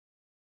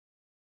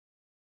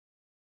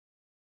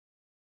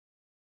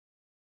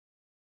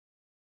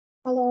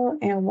Hello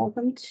and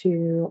welcome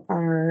to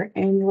our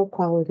annual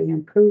quality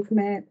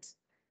improvement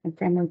and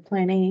family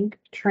planning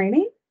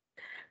training.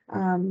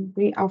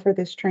 We offer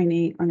this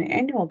training on an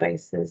annual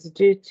basis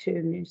due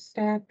to new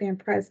staff being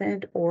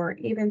present or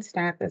even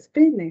staff that's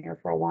been there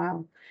for a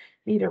while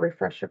need a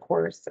refresher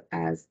course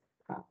as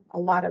a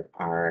lot of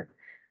our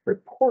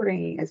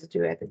reporting is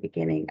due at the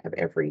beginning of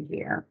every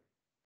year.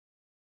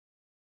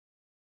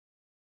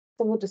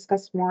 So we'll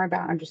discuss more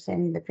about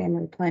understanding the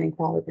family planning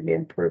quality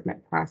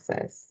improvement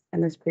process in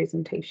this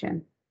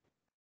presentation.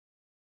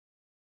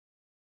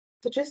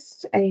 So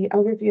just a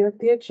overview of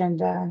the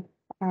agenda.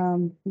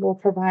 We'll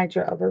provide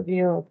your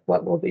overview of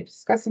what we'll be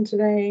discussing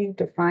today,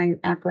 define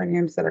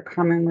acronyms that are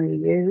commonly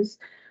used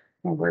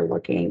when we're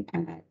looking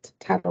at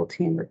Title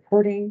 10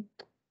 reporting,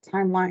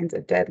 timelines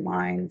and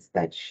deadlines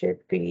that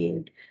should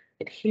be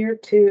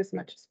adhered to as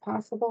much as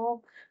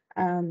possible,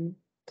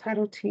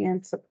 Title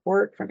 10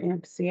 support from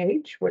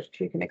MCH,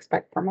 which you can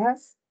expect from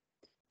us,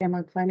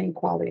 family planning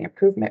quality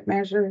improvement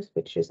measures,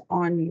 which is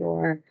on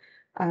your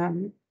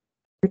um,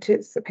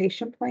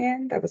 participation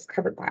plan that was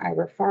covered by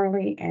Ira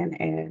Farley in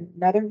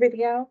another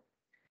video.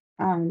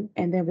 And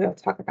then we'll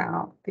talk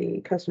about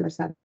the customer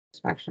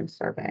satisfaction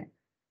survey.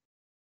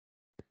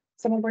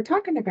 So when we're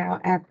talking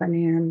about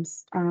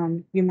acronyms,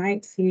 you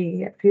might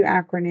see a few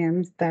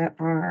acronyms that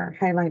are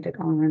highlighted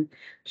on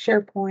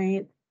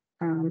SharePoint,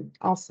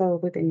 also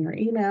within your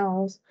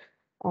emails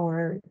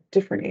or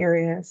different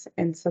areas.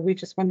 And so we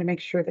just want to make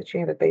sure that you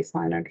have a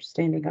baseline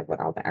understanding of what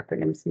all the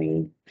acronyms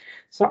mean.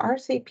 So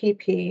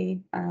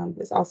RCPP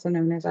is also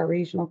known as our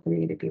Regional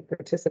Community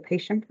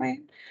Participation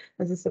Plan.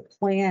 This is a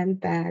plan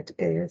that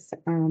is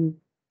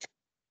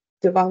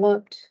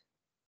developed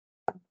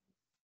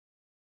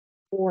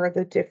for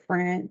the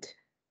different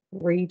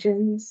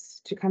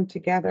regions to come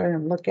together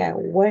and look at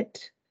what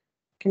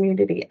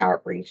community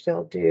outreach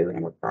they'll do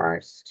in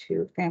regards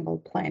to family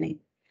planning.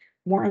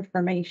 More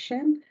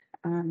information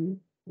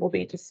will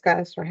be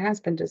discussed or has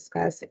been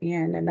discussed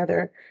in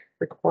another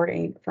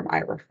recording from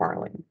Ira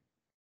Farley.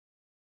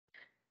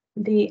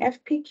 The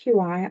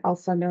FPQI,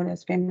 also known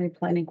as Family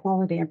Planning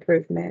Quality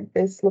Improvement,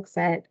 this looks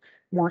at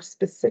more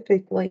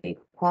specifically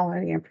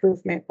quality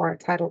improvement for our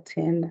Title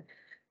 10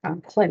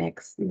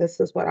 clinics. This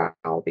is what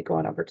I'll be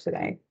going over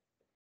today.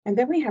 And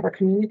then we have our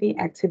Community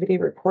Activity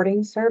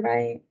Reporting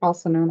Survey,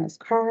 also known as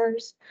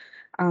CARS.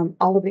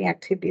 All of the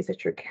activities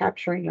that you're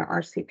capturing your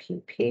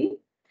RCPP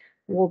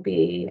will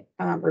be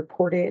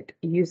reported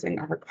using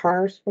our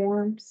CARS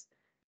forms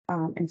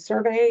and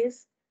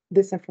surveys.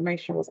 This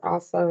information was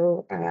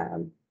also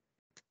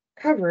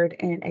covered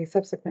in a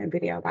subsequent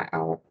video by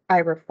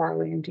Ira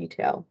Farley in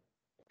detail.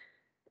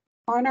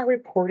 On our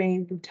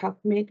reporting, we talk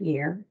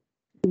mid-year.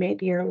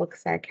 Mid-year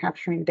looks at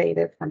capturing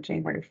data from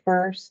January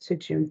 1st to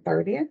June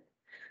 30th.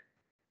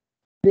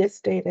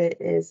 This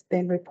data is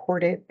then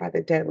reported by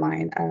the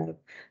deadline of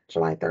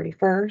July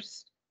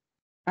 31st.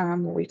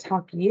 When we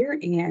talk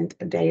year-end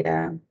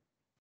data,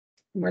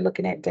 we're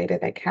looking at data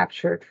that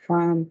captured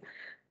from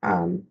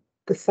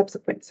the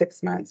subsequent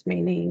 6 months,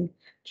 meaning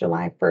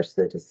July 1st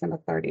to December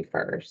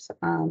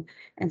 31st.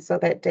 And so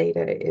that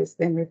data is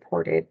then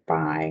reported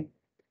by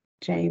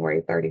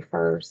January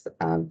 31st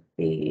of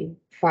the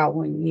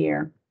following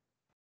year.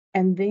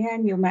 And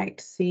then you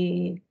might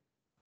see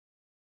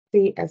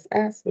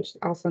CSS, which is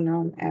also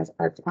known as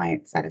our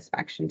client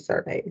satisfaction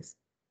surveys.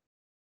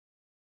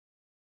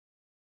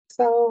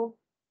 So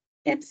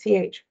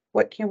MCH,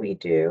 what can we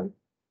do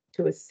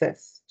to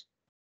assist?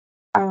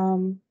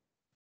 As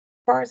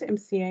far as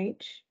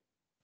MCH,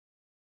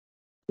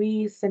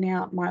 we send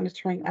out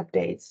monitoring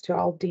updates to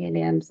all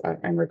DNMs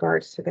in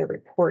regards to their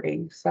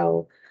reporting.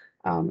 So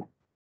um,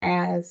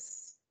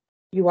 as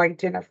you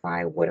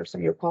identify what are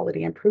some of your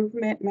quality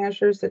improvement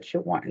measures that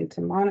you're wanting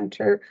to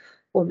monitor,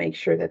 we'll make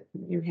sure that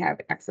you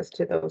have access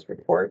to those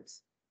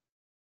reports.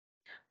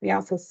 We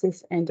also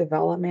assist in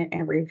development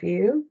and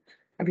review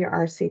of your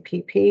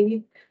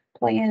RCPP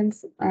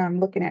plans,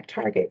 looking at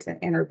targets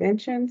and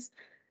interventions.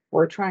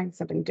 We're trying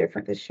something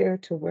different this year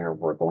to where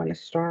we're going to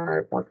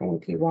start working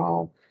with you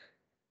all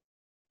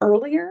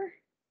earlier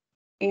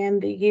in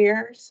the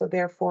year. So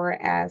therefore,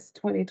 as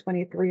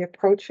 2023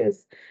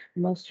 approaches,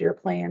 most of your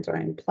plans are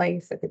in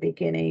place at the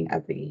beginning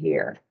of the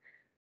year.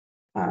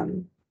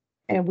 Um,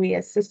 and we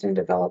assist in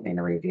development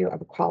and review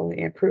of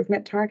quality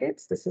improvement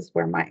targets. This is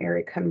where my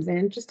area comes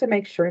in, just to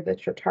make sure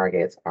that your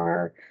targets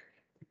are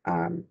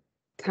um,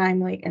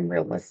 timely and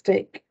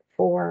realistic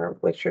for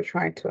what you're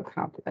trying to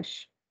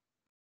accomplish.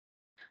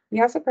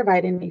 We also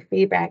provide any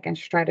feedback and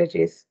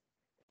strategies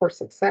for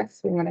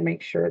success. We want to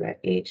make sure that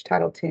each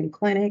Title 10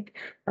 clinic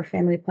or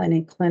family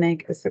planning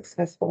clinic is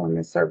successful in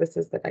the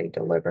services that they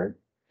deliver.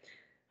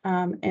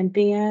 And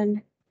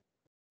then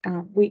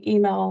we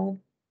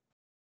email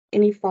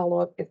any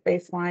follow-up if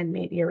baseline,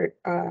 mid-year,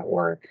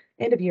 or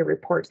end-of-year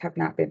reports have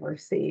not been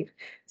received.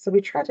 So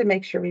we try to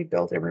make sure we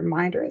build in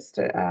reminders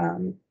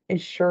to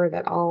ensure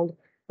that all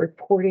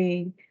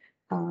reporting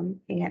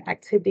and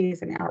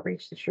activities and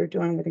outreach that you're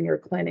doing within your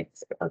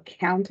clinics are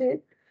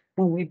counted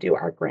when we do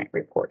our grant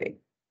reporting.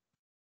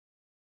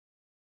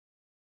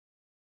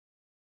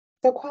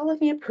 So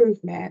quality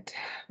improvement,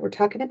 we're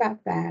talking about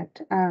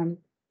that.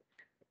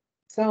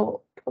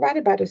 So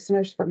provided by the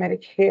Centers for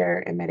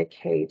Medicare and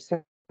Medicaid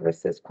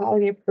Services,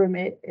 quality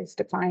improvement is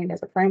defined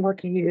as a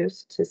framework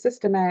used to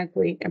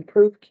systematically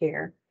improve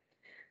care.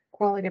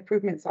 Quality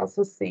improvement is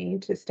also seen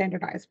to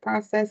standardize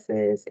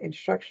processes and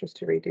structures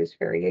to reduce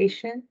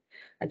variation,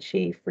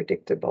 achieve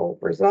predictable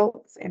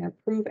results, and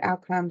improve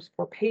outcomes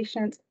for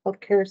patients,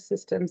 healthcare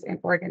systems, and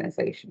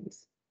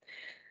organizations.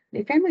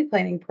 The Family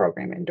Planning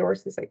Program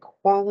endorses a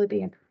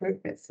quality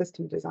improvement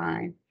system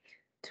design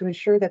to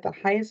ensure that the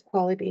highest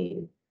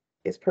quality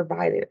is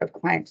provided of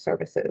client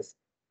services.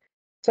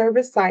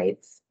 Service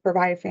sites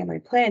provide family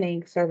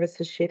planning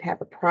services should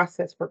have a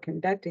process for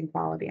conducting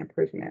quality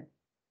improvement,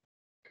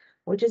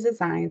 which is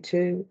designed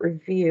to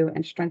review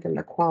and strengthen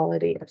the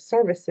quality of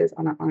services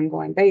on an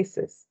ongoing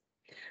basis.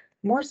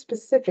 More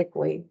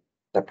specifically,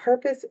 the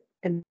purpose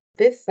in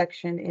this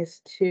section is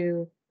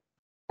to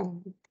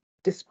um,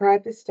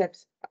 describe the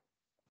steps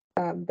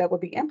that will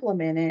be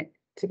implemented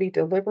to be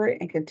deliberate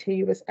and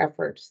continuous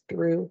efforts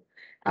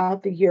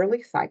throughout the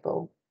yearly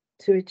cycle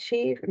to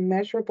achieve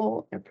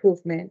measurable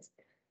improvements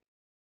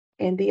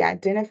in the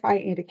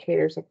identified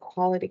indicators of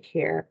quality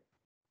care,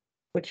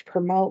 which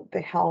promote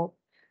the health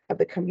of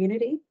the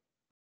community,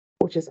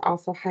 which is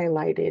also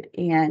highlighted,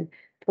 and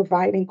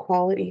providing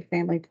quality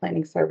family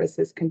planning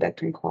services,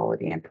 conducting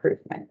quality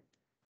improvement.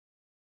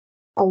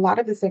 A lot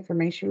of this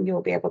information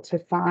you'll be able to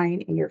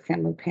find in your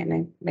family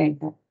planning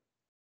manual.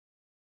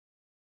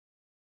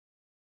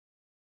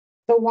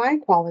 So why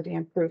quality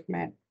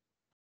improvement?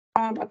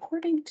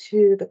 According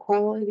to the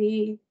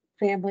quality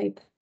family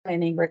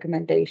planning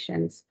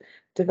recommendations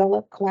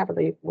developed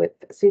collaboratively with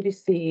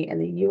CDC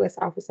and the U.S.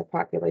 Office of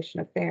Population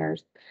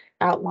Affairs,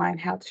 outline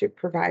how to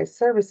provide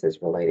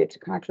services related to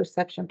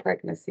contraception,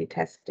 pregnancy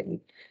testing,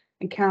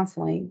 and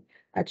counseling,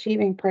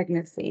 achieving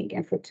pregnancy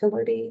and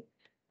fertility,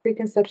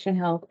 preconception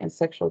health, and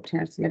sexual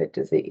transmitted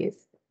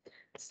disease.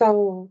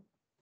 So,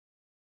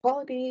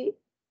 quality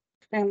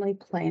family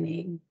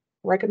planning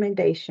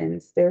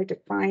recommendations, they're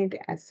defined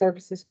as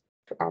services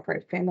to offer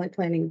a family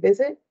planning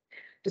visit,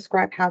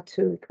 describe how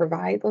to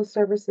provide those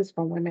services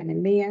for women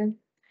and men.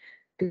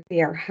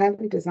 They are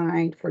highly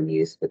designed for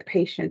use with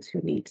patients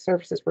who need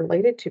services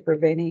related to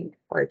preventing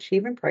or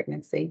achieving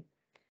pregnancy.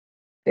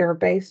 They are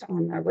based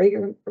on a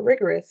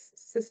rigorous,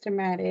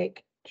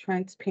 systematic,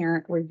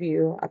 transparent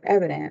review of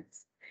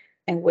evidence,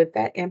 and with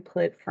that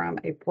input from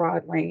a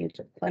broad range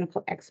of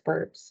clinical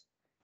experts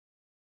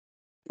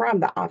from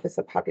the Office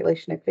of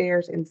Population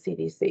Affairs and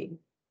CDC.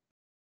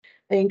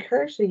 They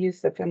encourage the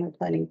use of family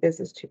planning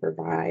visits to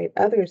provide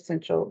other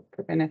essential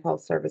preventive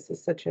health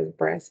services such as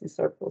breast and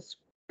cervical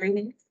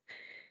screenings.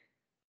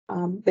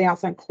 They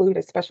also include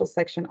a special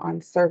section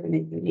on serving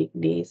the unique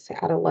needs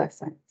to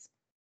adolescents.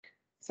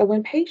 So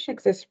when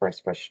patients express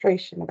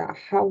frustration about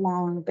how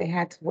long they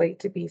had to wait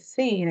to be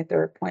seen at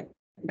their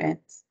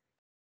appointments,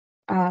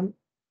 um,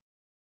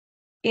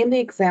 in the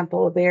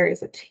example, there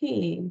is a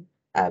team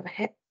of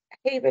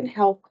Haven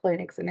Health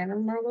Clinics in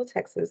Amarillo,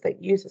 Texas,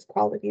 that uses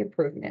quality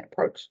improvement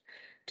approach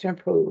to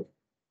improve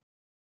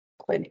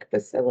clinic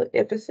facility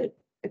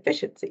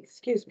efficiency.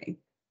 Excuse me.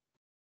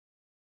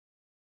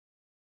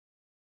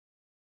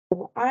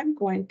 So I'm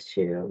going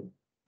to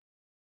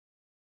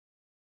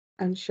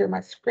unshare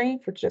my screen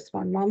for just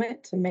one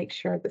moment to make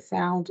sure the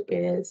sound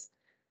is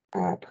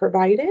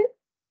provided,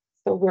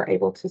 so we're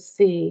able to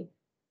see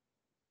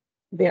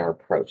their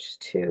approach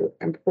to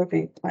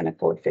improving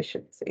clinical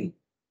efficiency.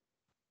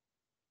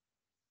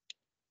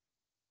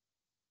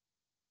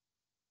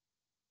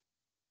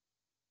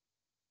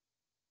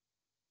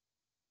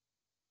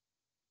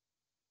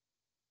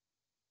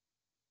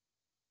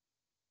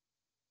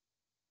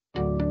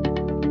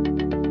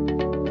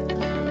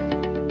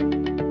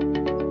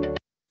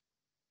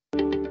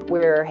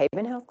 We're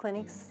Haven Health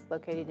Clinics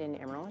located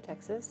in Amarillo,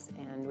 Texas,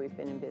 and we've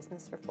been in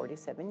business for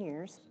 47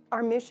 years.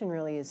 Our mission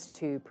really is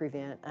to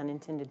prevent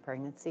unintended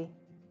pregnancy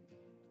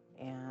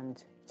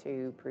and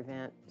to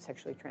prevent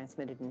sexually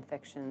transmitted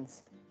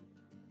infections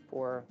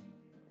for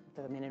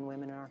the men and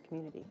women in our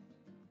community.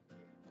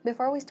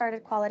 Before we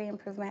started quality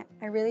improvement,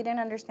 I really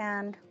didn't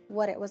understand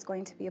what it was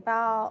going to be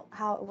about,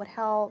 how it would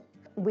help.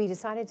 We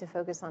decided to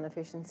focus on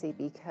efficiency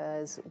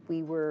because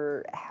we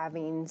were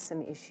having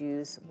some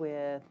issues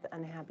with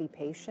unhappy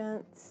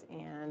patients,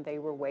 and they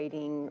were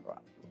waiting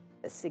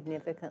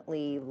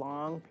significantly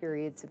long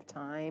periods of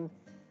time,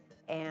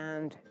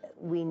 and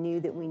we knew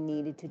that we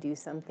needed to do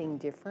something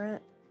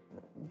different,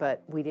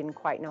 but we didn't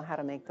quite know how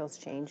to make those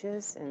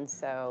changes. And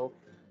so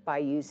by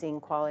using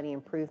quality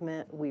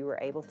improvement, we were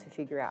able to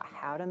figure out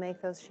how to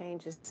make those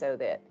changes so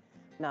that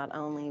not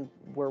only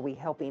were we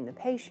helping the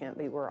patient,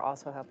 but we were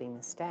also helping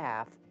the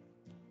staff.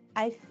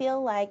 I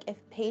feel like if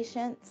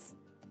patients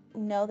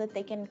know that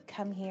they can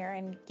come here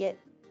and get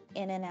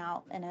in and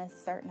out in a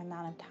certain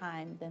amount of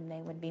time, then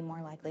they would be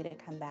more likely to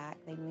come back.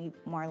 They'd be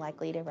more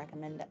likely to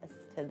recommend us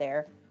to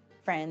their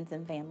friends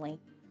and family.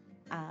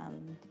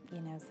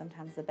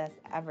 Sometimes the best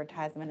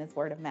advertisement is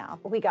word of mouth.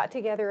 We got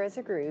together as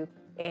a group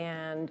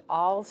And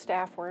all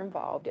staff were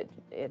involved.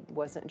 It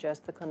wasn't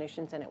just the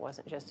clinicians and it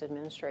wasn't just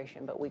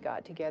administration, but we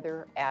got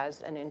together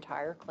as an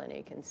entire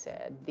clinic and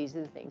said, these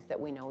are the things that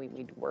we know we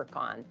need to work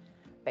on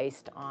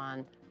based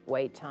on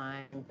wait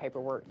time,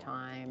 paperwork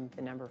time,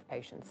 the number of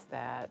patients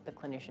that the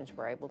clinicians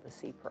were able to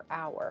see per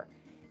hour.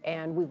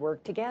 And we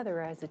worked together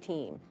as a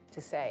team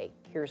to say,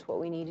 here's what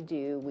we need to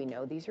do. We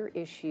know these are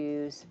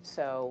issues,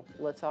 so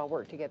let's all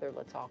work together,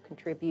 let's all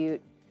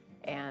contribute.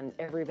 And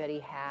everybody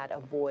had a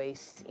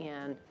voice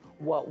in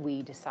what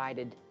we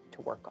decided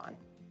to work on.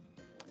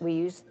 We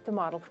used the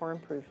model for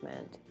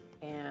improvement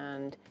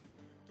and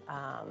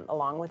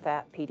along with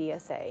that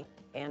PDSA,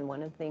 and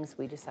one of the things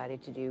we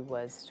decided to do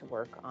was to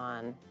work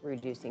on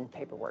reducing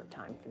paperwork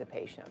time for the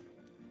patient.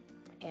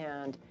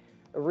 And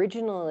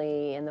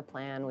originally in the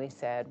plan we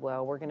said,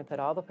 well, we're going to put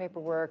all the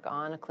paperwork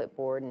on a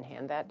clipboard and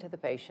hand that to the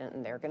patient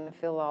and they're going to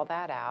fill all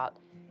that out.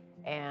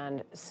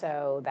 And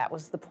so that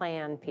was the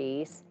plan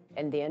piece.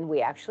 And then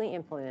we actually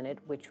implemented,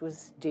 which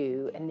was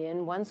due. And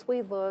then once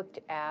we looked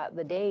at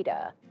the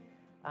data,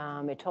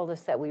 it told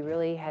us that we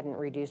really hadn't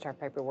reduced our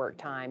paperwork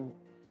time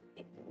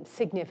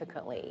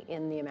significantly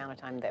in the amount of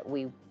time that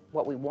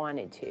what we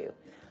wanted to.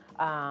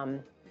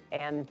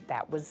 And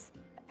that was,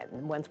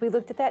 once we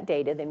looked at that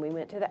data, then we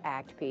went to the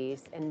ACT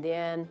piece and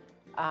then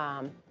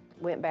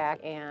went back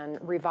and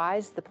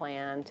revised the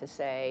plan to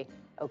say,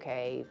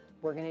 okay,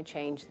 we're going to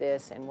change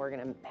this and we're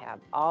going to have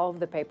all of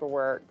the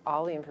paperwork,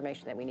 all the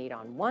information that we need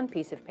on one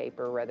piece of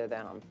paper rather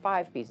than on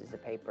 5 pieces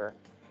of paper.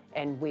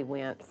 And we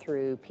went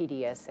through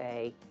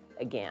PDSA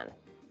again.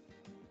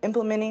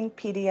 Implementing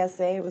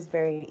PDSA was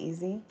very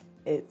easy.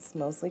 It's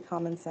mostly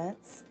common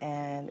sense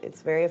and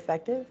it's very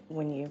effective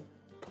when you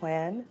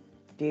plan,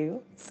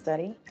 do,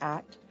 study,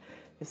 act.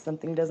 If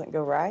something doesn't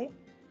go right,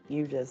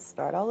 you just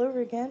start all over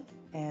again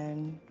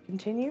and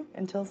continue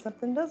until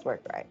something does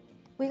work right.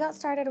 We got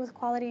started with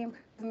quality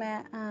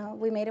improvement.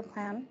 We made a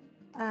plan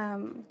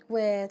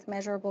with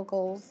measurable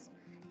goals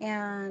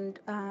and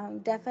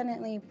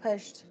definitely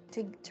pushed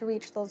to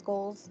reach those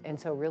goals. And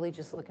so really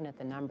just looking at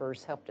the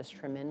numbers helped us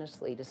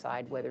tremendously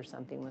decide whether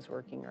something was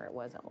working or it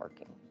wasn't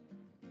working.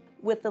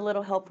 With a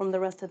little help from the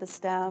rest of the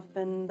staff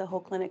and the whole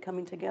clinic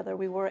coming together,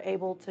 we were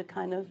able to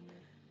kind of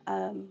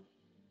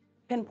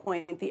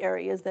pinpoint the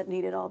areas that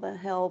needed all the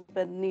help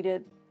and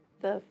needed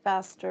the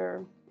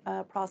faster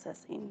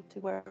processing to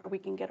where we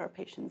can get our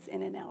patients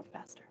in and out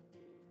faster.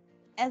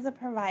 As a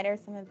provider,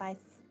 some advice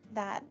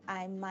that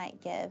I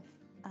might give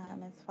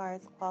as far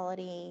as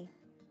quality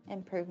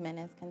improvement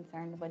is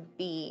concerned would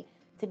be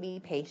to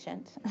be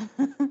patient.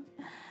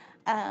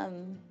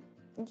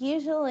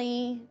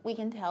 Usually we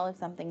can tell if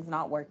something's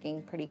not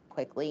working pretty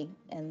quickly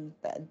in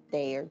the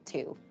day or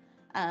two,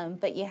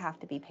 but you have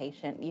to be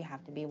patient. You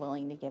have to be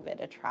willing to give it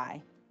a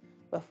try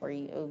before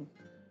you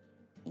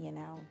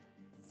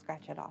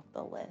scratch it off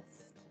the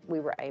list. We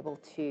were able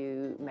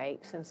to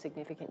make some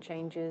significant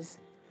changes.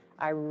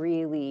 I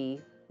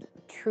really,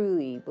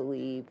 truly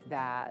believe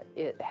that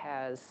it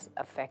has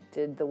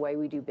affected the way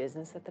we do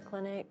business at the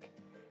clinic.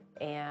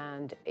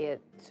 And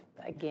it,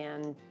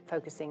 again,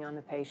 focusing on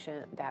the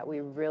patient, that we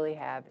really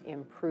have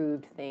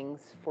improved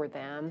things for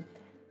them.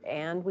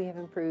 And we have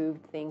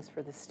improved things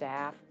for the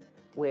staff,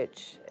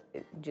 which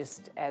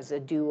just as a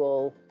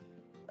dual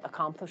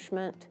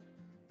accomplishment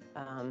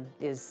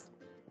gives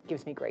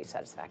me great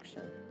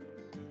satisfaction.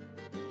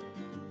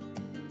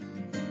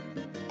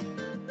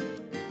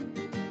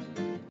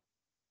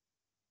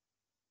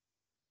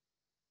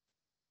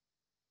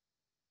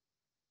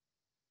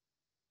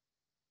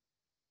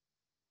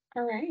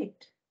 All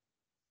right.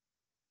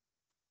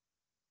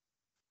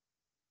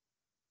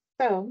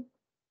 So,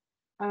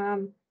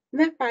 in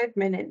that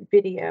 5-minute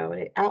video,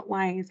 it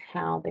outlines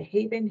how the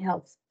Haven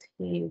Health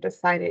team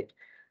decided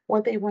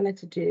what they wanted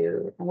to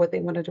do and what they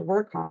wanted to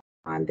work on,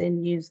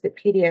 then use the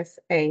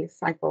PDSA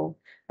cycle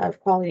of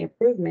quality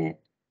improvement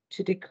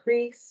to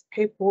decrease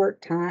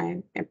paperwork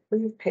time,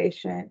 improve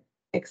patient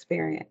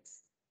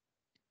experience.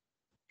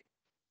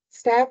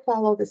 Staff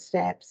follow the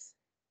steps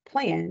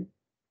plan.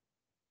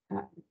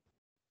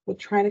 We're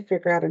trying to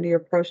figure out a new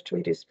approach to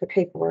reduce the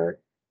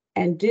paperwork,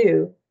 and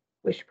do,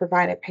 which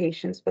provided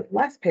patients with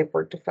less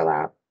paperwork to fill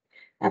out.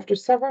 After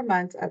several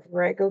months of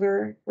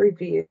regular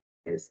reviews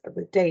of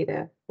the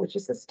data, which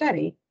is a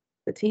study,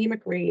 the team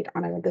agreed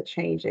on another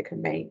change it could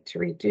make to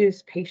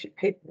reduce patient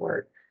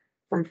paperwork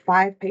from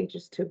 5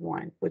 pages to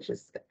 1, which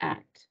is the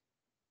ACT.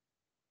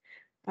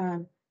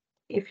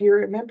 If you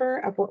remember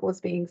of what was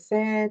being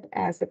said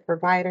as a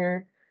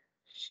provider,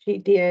 she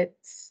did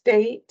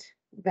state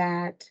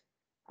that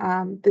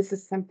this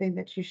is something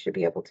that you should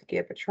be able to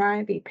give a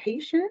try, be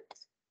patient.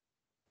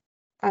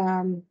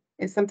 And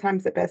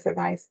sometimes the best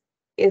advice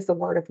is the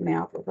word of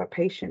mouth of a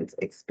patient's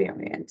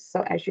experience.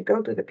 So as you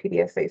go through the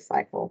PDSA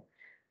cycle,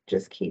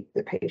 just keep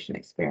the patient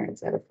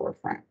experience at the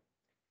forefront.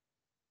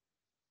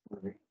 All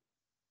right.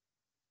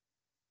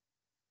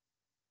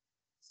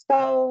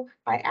 So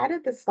I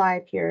added the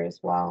slide here as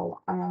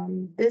well.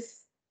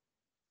 This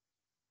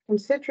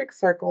concentric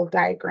circle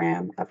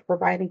diagram of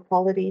providing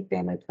quality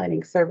family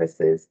planning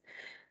services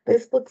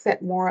This looks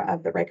at more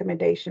of the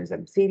recommendations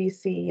of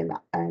CDC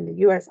and the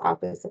U.S.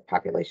 Office of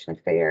Population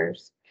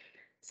Affairs.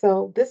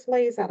 So this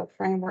lays out a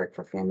framework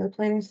for family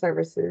planning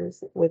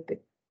services with the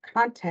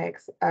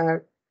context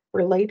of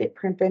related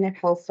preventive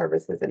health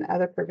services and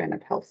other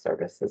preventive health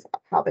services,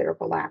 how they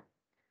overlap.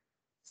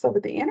 So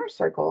with the inner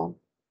circle,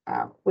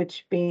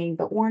 which being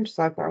the orange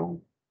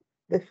circle,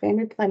 the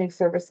family planning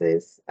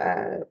services,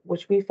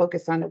 which we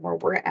focus on and where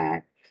we're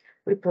at,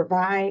 we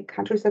provide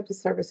contraceptive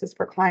services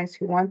for clients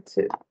who want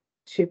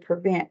to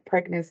prevent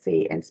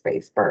pregnancy and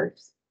spaced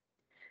births.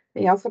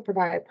 They also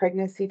provide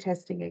pregnancy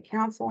testing and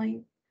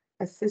counseling,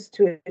 assist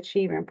to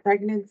achieving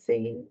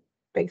pregnancy,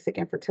 basic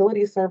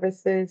infertility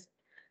services,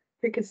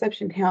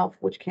 preconception health,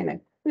 which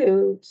can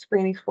include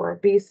screenings for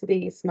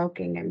obesity,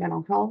 smoking, and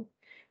mental health,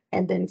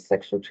 and then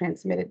sexual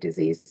transmitted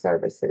disease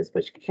services,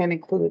 which can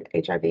include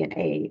HIV and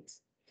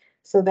AIDS.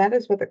 So that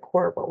is what the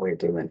core of what we're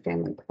doing,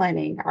 family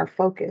planning, our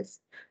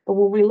focus. But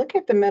when we look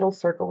at the middle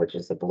circle, which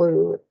is the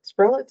blue, it's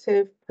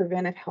relative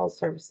preventive health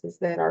services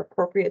that are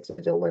appropriate to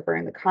deliver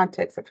in the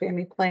context of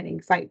family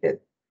planning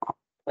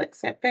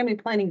family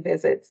planning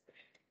visits,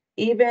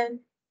 even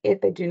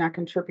if they do not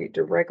contribute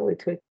directly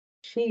to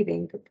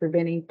achieving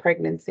preventing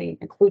pregnancy,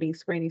 including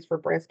screenings for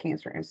breast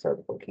cancer and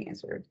cervical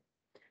cancer.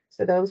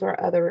 So those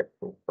are other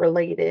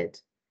related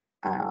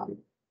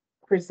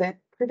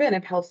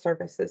preventive health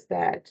services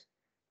that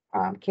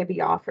can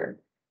be offered.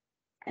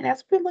 And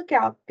as we look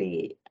out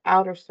the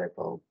outer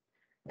circle,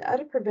 the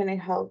other preventive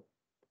health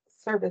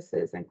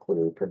services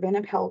include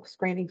preventive health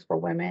screenings for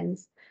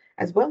women's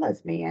as well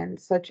as men,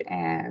 such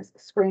as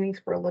screenings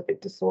for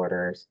lipid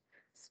disorders,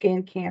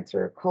 skin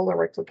cancer,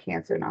 colorectal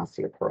cancer, and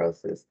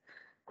osteoporosis.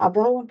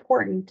 Although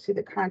important to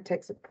the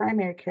context of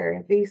primary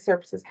care, these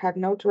services have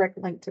no direct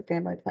link to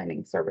family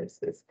planning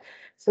services.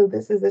 So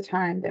this is the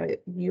time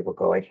that you will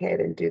go ahead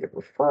and do the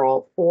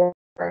referral for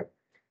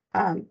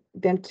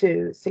them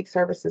to seek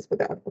services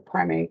with a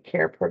primary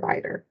care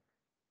provider.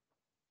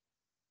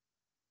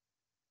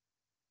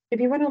 If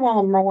you want to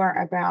learn more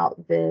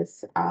about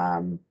this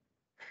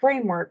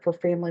framework for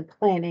family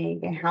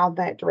planning and how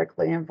that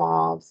directly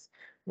involves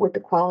with the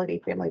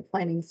quality family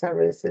planning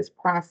services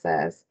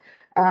process,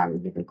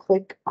 you can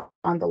click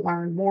on the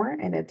learn more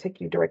and it'll take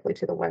you directly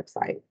to the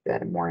website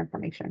that more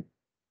information.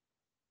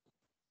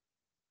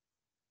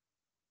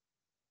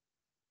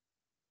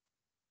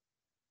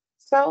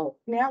 So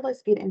now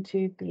let's get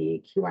into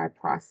the QI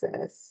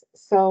process.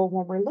 So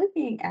when we're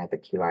looking at the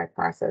QI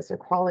process or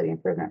quality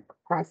improvement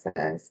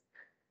process,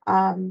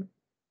 um,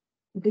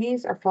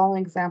 these are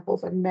following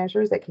examples of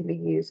measures that can be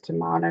used to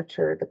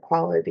monitor the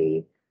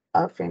quality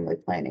of family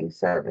planning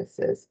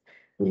services.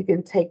 You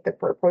can take the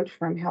approach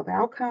from health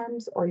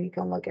outcomes, or you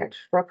can look at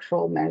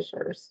structural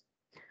measures.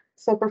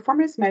 So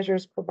performance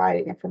measures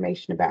provide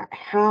information about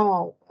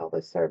how well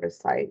the service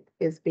site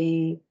is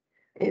being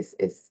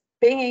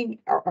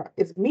or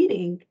is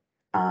meeting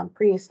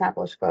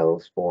pre-established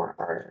goals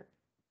for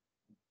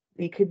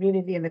the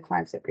community and the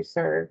clients that we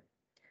serve.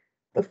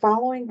 The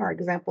following are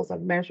examples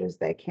of measures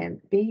that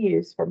can be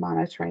used for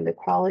monitoring the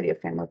quality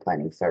of family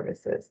planning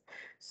services.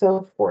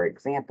 So, for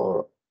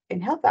example,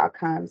 in health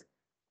outcomes,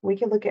 we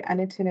can look at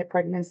unintended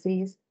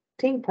pregnancies,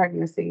 teen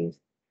pregnancies,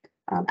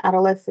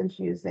 adolescents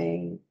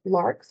using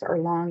LARCs or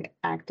long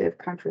active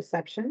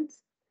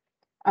contraceptions.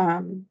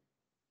 When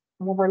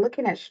we're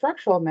looking at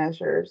structural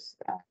measures,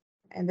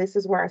 and this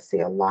is where I see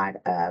a lot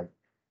of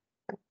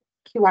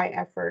QI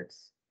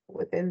efforts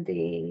within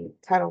the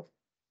Title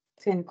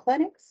 10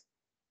 clinics,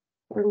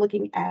 we're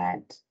looking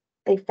at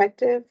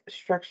effective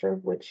structure,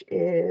 which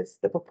is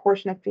the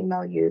proportion of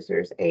female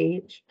users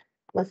age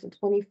less than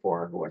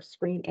 24 who are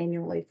screened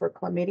annually for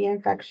chlamydia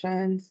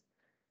infections,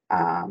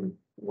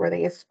 where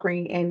they are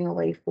screened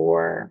annually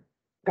for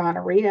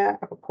gonorrhea,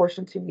 a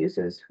proportion to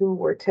users who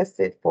were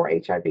tested for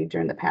HIV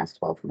during the past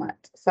 12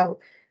 months. So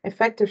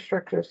effective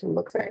structures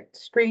looks at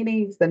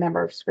screenings, the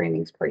number of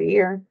screenings per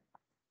year.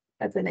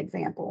 That's an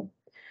example.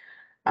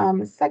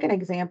 Second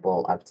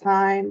example of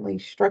timely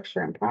structure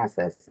and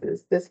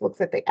processes, this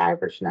looks at the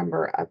average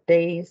number of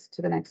days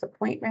to the next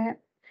appointment,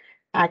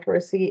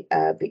 accuracy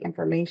of the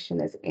information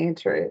is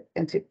entered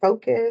into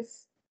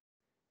focus,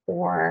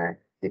 or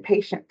the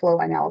patient flow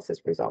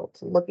analysis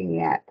results,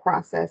 looking at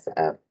process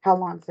of how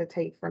long does it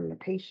take from the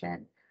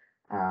patient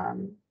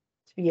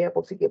to be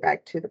able to get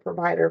back to the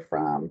provider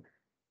from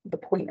the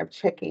point of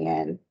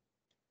check-in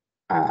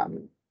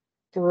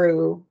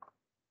through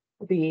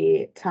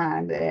the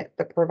time that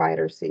the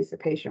provider sees the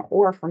patient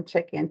or from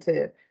check-in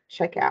to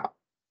check-out,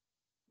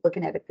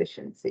 looking at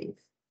efficiencies.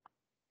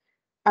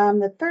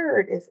 The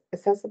third is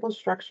accessible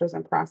structures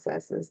and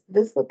processes.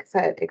 This looks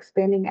at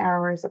expanding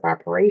hours of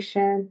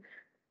operation,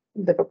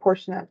 the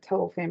proportion of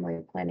total family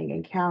planning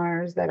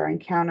encounters that are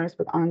encounters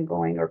with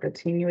ongoing or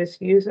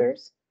continuous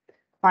users,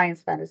 client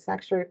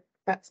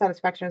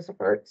satisfaction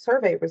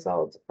survey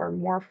results, or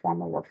more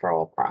formal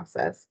referral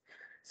process.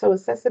 So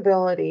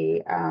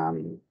accessibility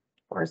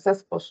or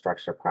accessible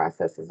structure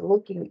process is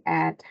looking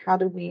at how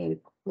do we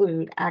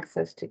include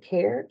access to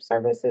care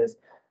services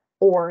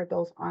or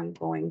those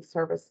ongoing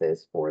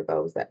services for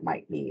those that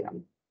might need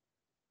them.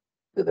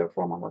 through the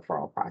formal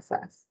referral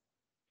process.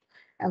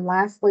 And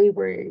lastly,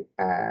 we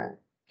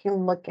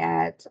can look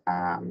at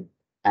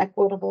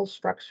equitable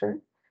structure,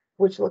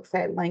 which looks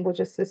at language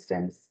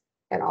assistance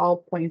at all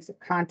points of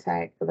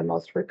contact for the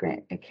most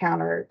frequent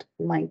encountered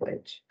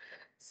language.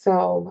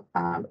 So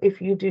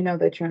if you do know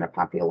that you're in a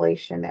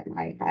population that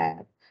might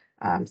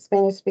have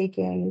Spanish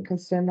speaking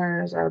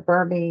consumers or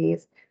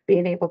Burmese,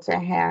 being able to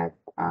have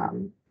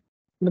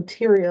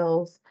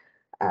materials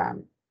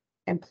um,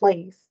 in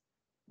place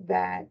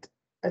that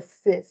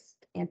assist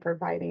in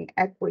providing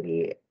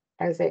equity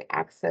as they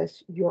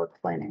access your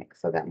clinic.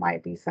 So that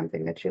might be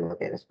something that you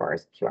look at as far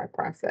as QI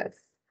process.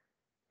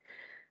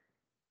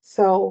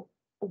 So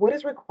what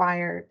is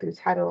required through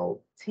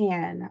Title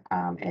 10,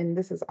 and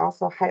this is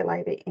also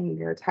highlighted in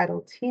your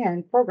Title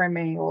 10 program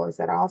manual, is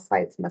that all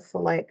sites must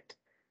select,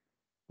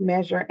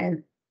 measure,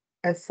 and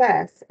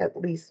assess at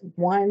least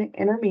one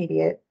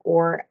intermediate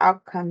or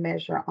outcome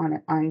measure on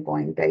an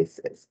ongoing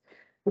basis,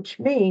 which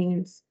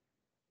means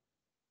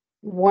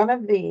one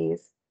of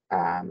these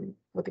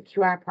with the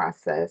QI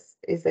process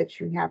is that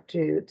you have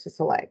to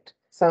select.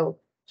 So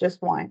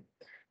just one.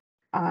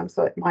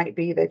 So it might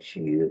be that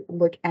you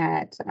look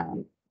at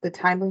the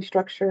timely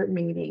structured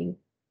meeting,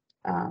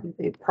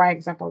 the prior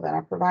example that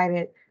I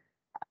provided,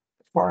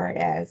 for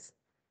as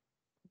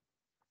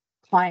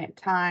client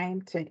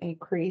time to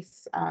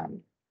increase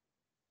um,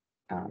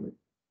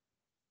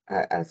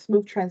 a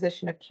smooth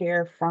transition of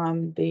care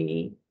from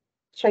the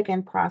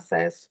check-in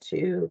process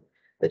to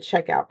the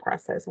checkout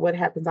process. What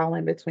happens all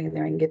in between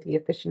there and get the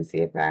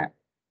efficiency of that.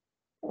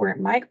 Where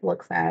Mike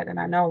looks at, and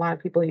I know a lot of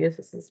people use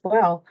this as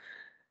well,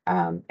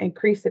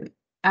 increasing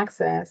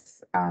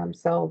access.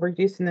 So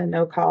reducing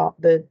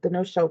the the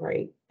no-show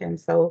rate. And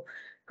so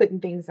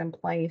putting things in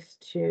place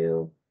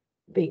to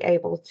be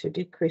able to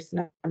decrease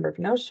the number of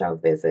no-show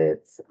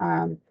visits,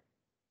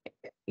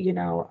 you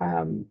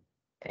know,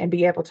 and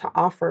be able to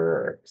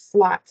offer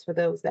slots for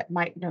those that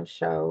might no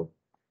show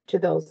to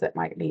those that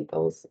might need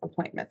those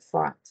appointment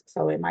slots.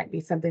 So it might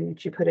be something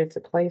that you put into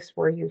place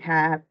where you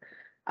have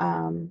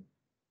um,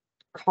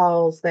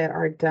 calls that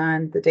are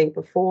done the day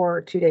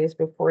before, 2 days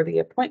before the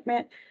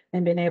appointment,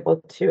 and being able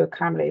to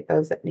accommodate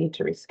those that need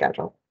to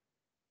reschedule.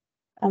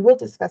 And we'll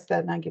discuss that,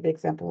 and I'll give you an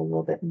example a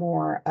little bit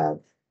more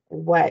of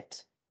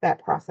what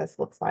that process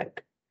looks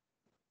like.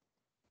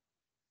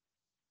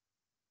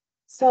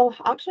 So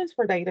options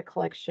for data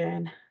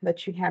collection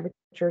that you have at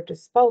your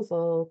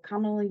disposal,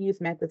 commonly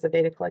used methods of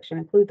data collection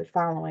include the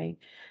following.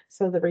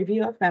 So the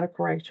review of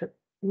medical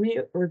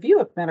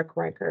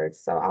records.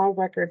 So all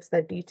records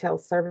that detail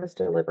service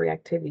delivery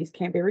activities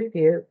can be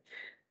reviewed.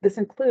 This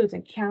includes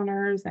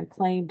encounters and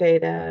claim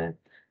data,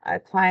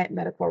 client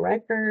medical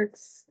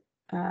records,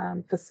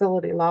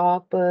 facility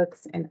log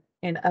books,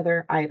 and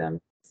other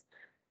items.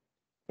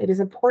 It is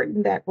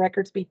important that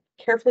records be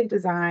carefully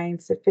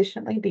designed,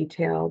 sufficiently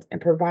detailed, and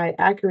provide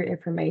accurate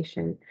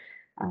information,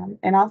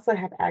 and also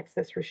have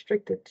access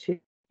restricted to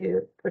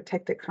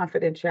protected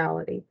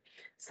confidentiality.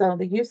 So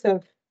the use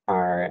of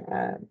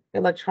our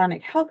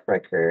electronic health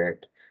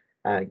record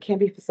can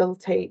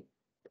facilitate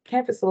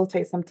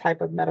some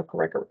type of medical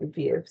record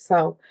review.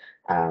 So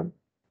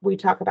we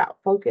talk about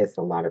focus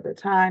a lot of the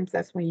times.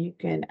 That's when you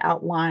can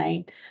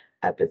outline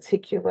a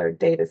particular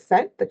data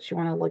set that you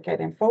want to look at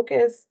in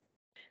focus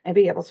and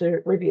be able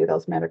to review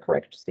those medical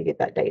records to get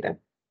that data.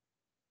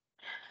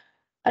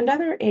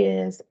 Another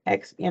is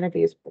exit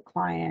interviews with the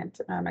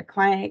client. A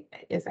client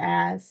is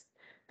asked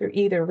through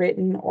either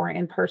written or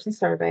in-person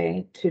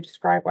survey to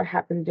describe what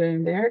happened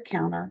during their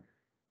encounter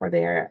or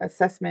their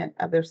assessment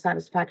of their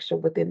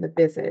satisfaction within the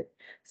visit.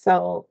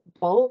 So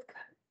both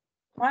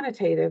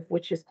quantitative,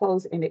 which is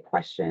closed-ended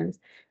questions,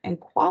 and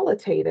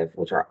qualitative,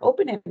 which are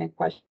open-ended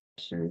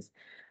questions,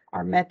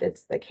 are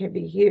methods that can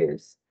be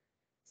used.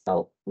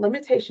 So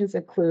limitations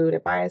include a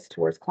bias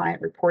towards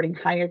client reporting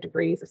higher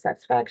degrees of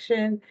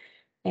satisfaction,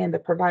 and the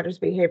provider's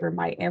behavior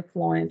might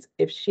influence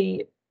if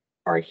she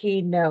or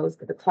he knows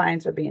that the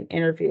clients are being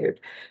interviewed.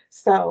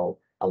 So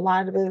a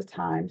lot of the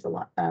times,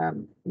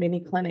 many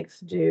clinics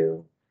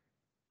do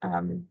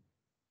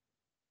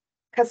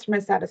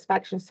customer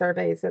satisfaction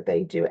surveys that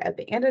they do at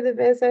the end of the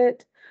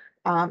visit,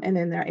 and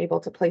then they're able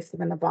to place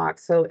them in the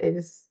box. So it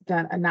is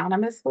done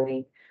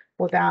anonymously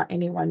without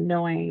anyone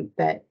knowing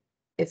that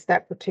it's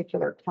that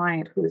particular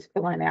client who is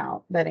filling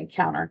out that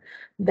encounter.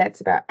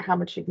 That's about how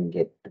much you can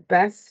get the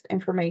best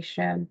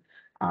information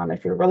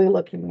if you're really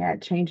looking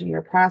at changing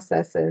your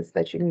processes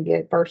that you can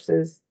get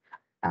versus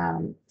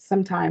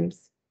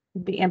sometimes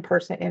the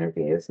in-person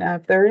interviews. Now,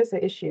 if there is an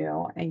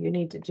issue and you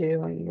need to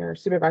do, and your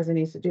supervisor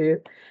needs to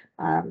do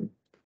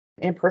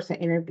in-person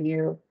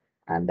interview,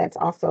 that's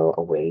also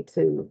a way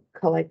to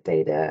collect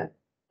data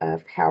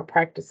of how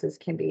practices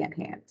can be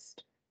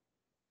enhanced.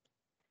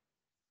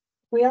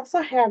 We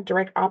also have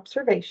direct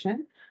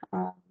observation.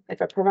 If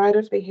a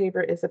provider's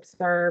behavior is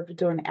observed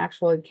during an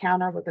actual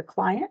encounter with a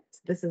client,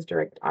 this is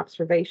direct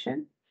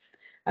observation.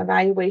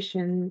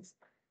 Evaluations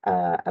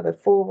of a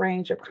full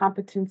range of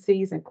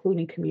competencies,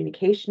 including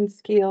communication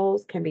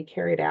skills, can be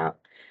carried out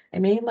A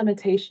main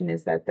limitation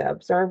is that the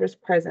observer's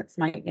presence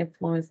might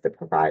influence the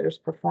provider's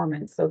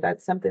performance. So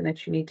that's something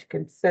that you need to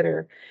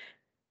consider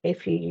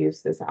if you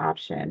use this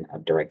option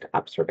of direct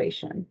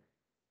observation.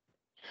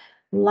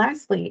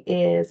 Lastly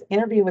is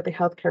interview with a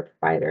healthcare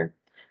provider.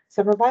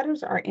 So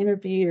providers are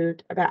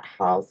interviewed about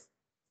how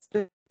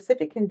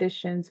specific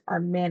conditions are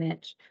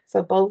managed.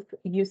 So both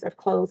use of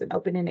closed and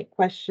open-ended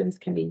questions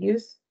can be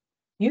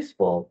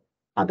useful,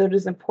 although it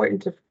is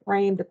important to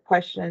frame the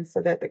question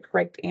so that the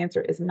correct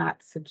answer is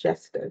not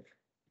suggestive.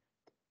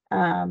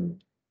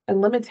 A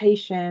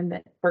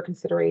limitation for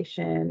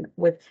consideration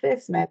with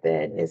this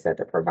method is that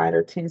the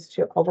provider tends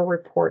to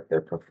over-report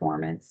their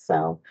performance.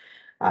 So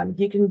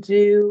you can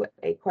do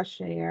a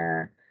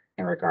questionnaire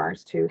in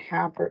regards to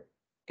how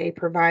a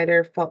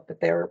provider felt that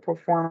their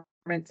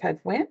performance had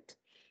went.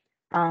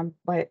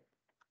 But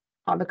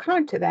on the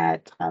con to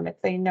that,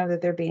 if they know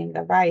that they're being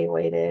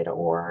evaluated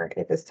or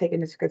if it's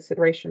taken into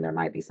consideration, there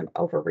might be some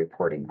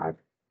over-reporting of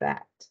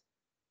that.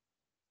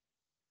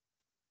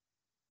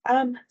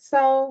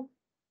 So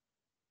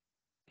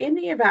in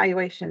the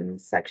evaluation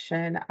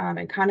section,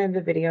 and kind of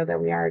the video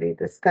that we already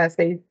discussed,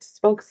 they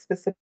spoke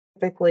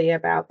specifically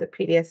about the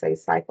PDSA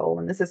cycle,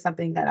 and this is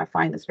something that I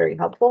find is very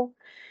helpful,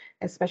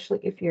 especially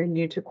if you're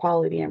new to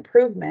quality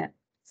improvement.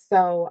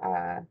 So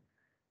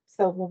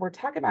when we're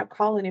talking about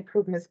quality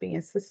improvements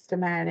being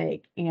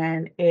systematic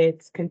and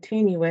it's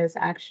continuous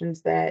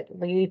actions that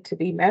lead to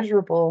be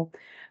measurable,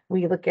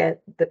 we look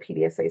at the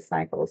PDSA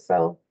cycle.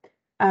 So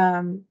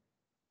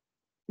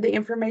the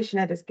information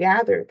that is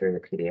gathered through the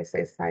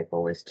PDSA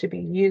cycle is to be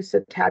used to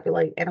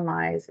tabulate,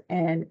 analyze,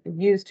 and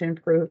used to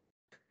improve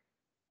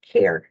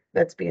care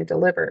that's being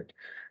delivered.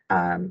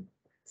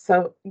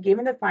 So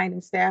given the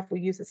findings, staff will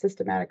use a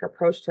systematic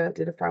approach to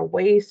identify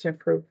ways to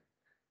improve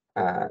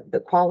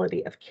the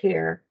quality of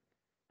care.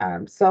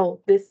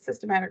 So this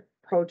systematic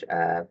approach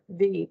of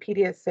the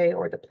PDSA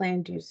or the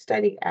Plan, Do,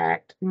 Study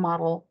Act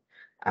model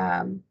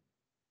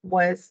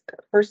was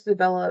first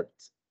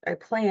developed a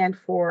plan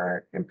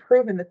for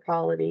improving the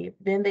quality.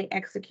 Then they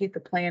execute the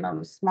plan on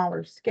a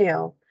smaller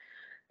scale,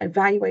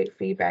 evaluate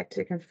feedback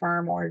to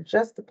confirm or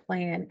adjust the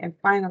plan, and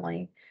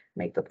finally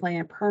make the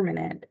plan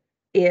permanent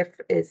if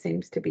it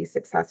seems to be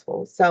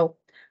successful. So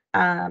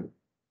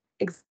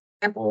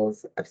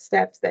examples of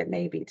steps that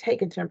may be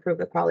taken to improve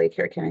the quality of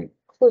care can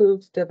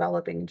include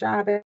developing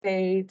job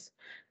aids,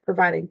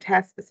 providing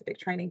task-specific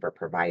training for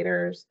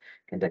providers,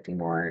 conducting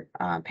more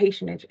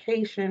patient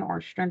education,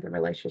 or strengthen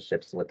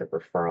relationships with the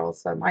referrals.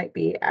 So it might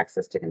be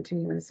access to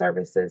continuing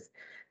services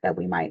that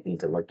we might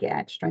need to look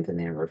at,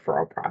 strengthening the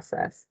referral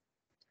process.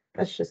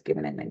 That's just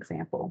giving an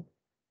example.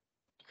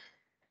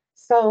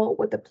 So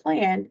with the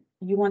plan,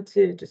 you want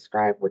to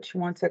describe what you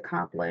want to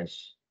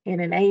accomplish in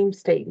an aim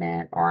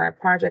statement or a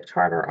project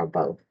charter or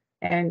both.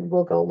 And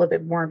we'll go a little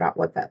bit more about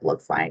what that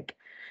looks like.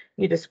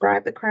 You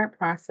describe the current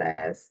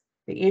process,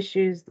 the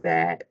issues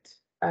that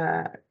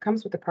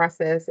comes with the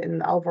process in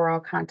the overall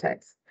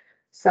context.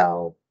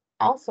 So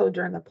also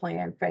during the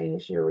plan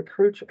phase, you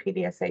recruit your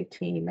PDSA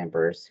team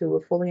members who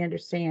will fully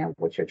understand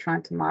what you're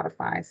trying to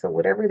modify. So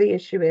whatever the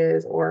issue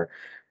is or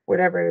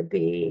whatever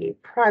the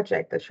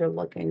project that you're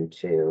looking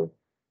to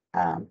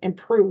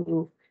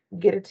improve,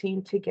 get a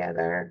team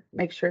together,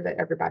 make sure that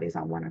everybody's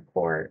on one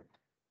accord.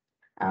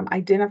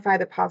 Identify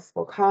the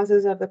possible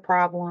causes of the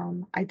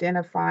problem,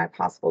 identify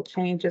possible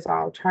changes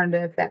or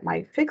alternatives that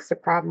might fix the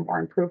problem or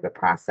improve the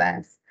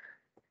process.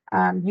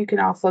 You can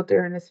also,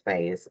 during this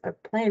phase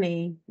of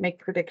planning, make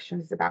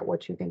predictions about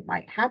what you think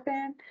might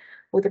happen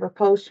with the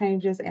proposed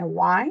changes and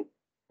why.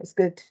 It's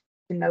good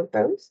to note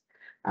those.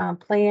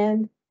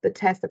 Plan the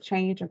test of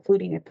change,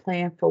 including a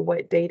plan for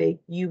what data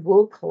you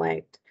will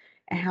collect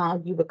and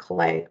how you will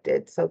collect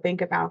it. So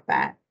think about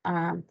that.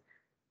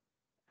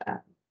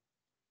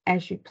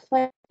 As you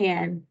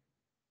plan,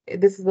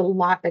 this is a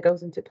lot that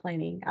goes into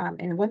planning.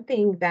 And one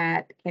thing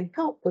that can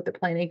help with the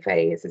planning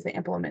phase is the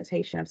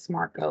implementation of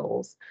SMART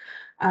goals.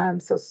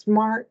 So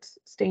SMART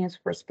stands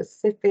for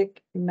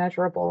specific,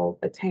 measurable,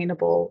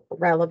 attainable,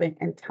 relevant,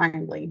 and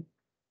timely.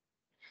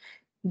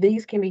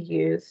 These can be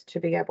used to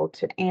be able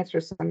to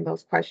answer some of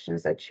those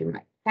questions that you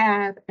might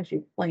have as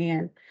you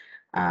plan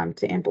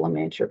to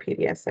implement your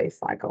PDSA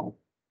cycle.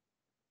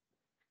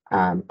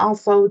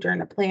 Also, during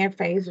the plan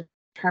phase,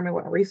 determine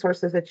what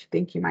resources that you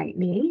think you might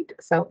need.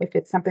 So if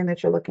it's something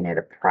that you're looking at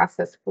a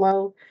process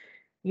flow,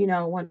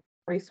 one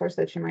resource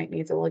that you might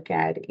need to look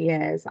at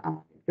is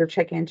your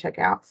check-in,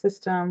 check-out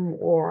system,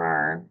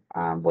 or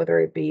whether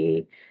it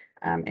be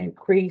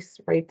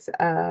increased rates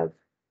of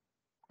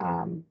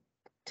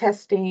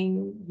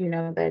testing,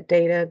 the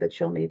data that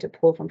you'll need to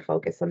pull from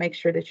Focus. So make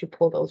sure that you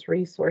pull those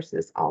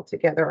resources all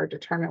together or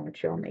determine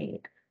what you'll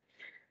need.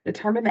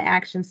 Determine the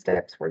action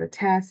steps for the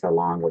test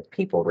along with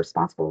people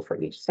responsible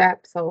for each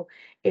step. So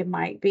it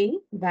might be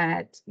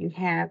that you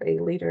have a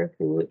leader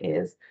who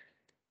is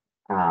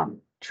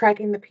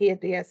tracking the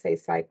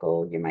PDSA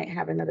cycle. You might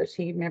have another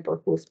team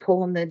member who's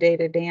pulling the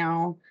data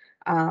down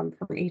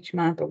from each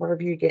month or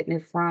wherever you're getting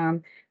it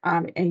from.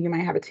 And you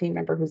might have a team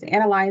member who's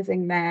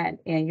analyzing that,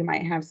 and you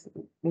might have,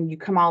 when you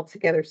come all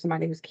together,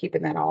 somebody who's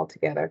keeping that all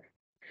together.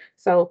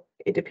 So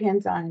it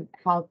depends on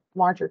how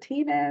large your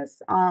team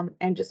is,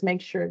 and just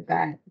make sure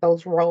that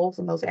those roles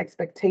and those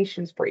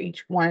expectations for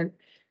each one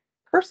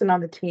person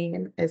on the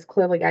team is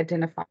clearly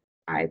identified.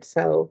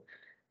 So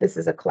this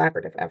is a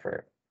collaborative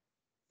effort.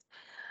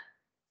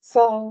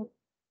 So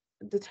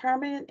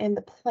determine in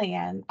the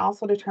plan,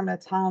 also determine a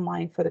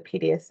timeline for the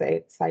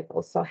PDSA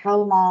cycle. So how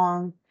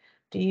long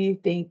do you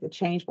think the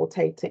change will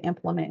take to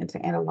implement and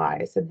to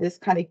analyze? So this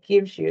kind of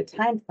gives you a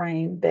time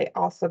frame that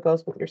also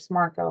goes with your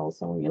SMART goals.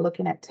 So when you're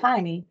looking at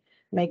timing,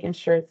 making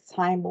sure it's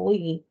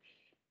timely,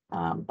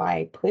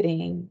 by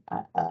putting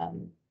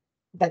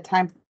that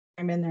time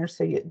frame in there.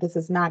 So this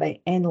is not an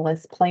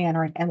endless plan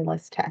or an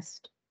endless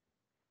test.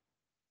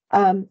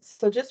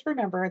 So just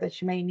remember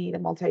that you may need a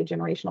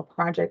multi-generational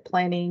project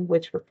planning,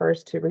 which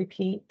refers to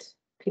repeat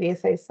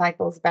PDSA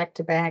cycles back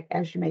to back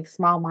as you make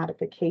small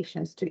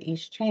modifications to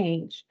each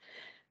change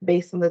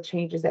based on the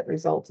changes that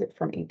resulted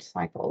from each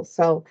cycle.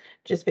 So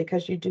just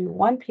because you do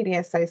one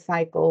PDSA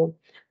cycle,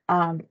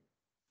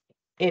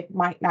 it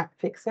might not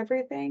fix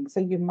everything. So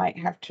you might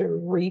have to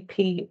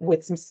repeat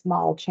with some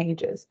small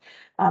changes.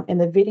 In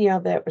the video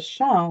that was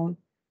shown,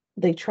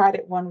 they tried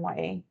it one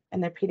way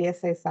in their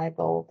PDSA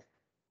cycle,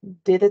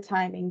 did the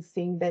timing,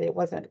 seeing that it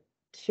wasn't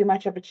too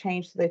much of a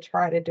change, so they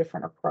tried a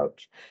different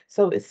approach.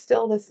 So it's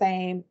still the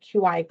same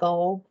QI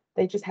goal.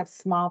 They just have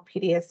small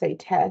PDSA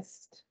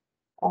tests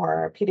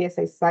or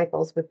PDSA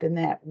cycles within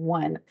that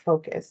one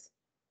focus.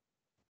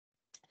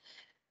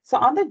 So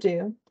on the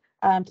do,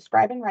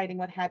 describe in writing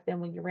what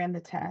happened when you ran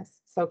the test.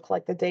 So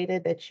collect the data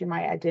that you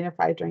might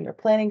identify during your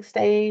planning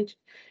stage.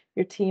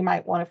 Your team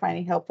might want to find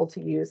it helpful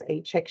to use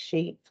a check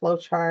sheet, flow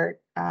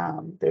chart.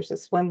 There's a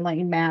swim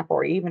lane map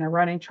or even a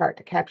running chart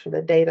to capture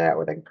the data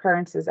or the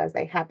occurrences as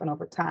they happen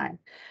over time.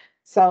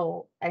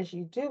 So as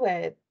you do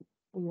it,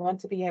 we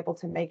want to be able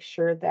to make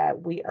sure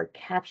that we are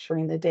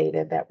capturing the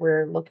data that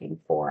we're looking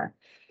for.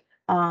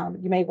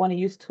 You may want to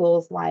use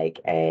tools like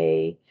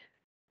a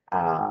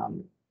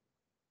um,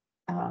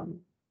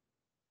 um,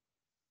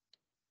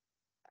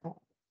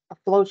 a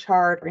flow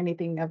chart or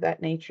anything of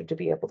that nature to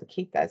be able to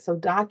keep that. So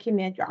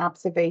document your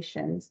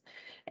observations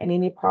and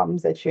any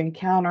problems that you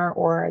encounter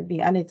or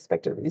the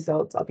unexpected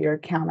results of your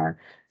encounter.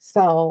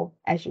 So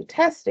as you're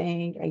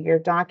testing and you're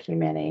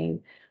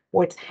documenting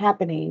what's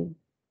happening,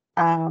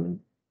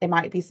 it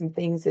might be some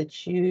things that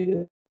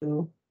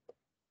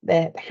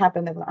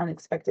happen that were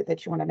unexpected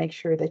that you want to make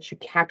sure that you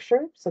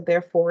capture. So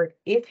therefore,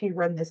 if you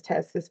run this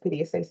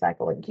PDSA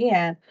cycle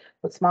again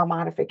with small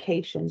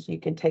modifications, you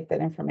can take that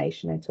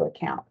information into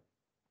account.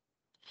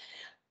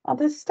 On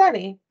this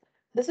study,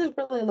 this is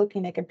really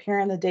looking at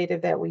comparing the data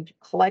that we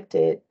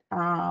collected,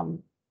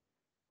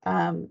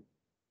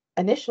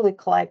 initially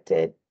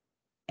collected,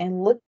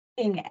 and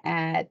looking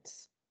at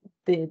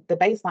the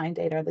baseline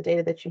data, or the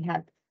data that you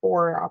had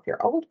before off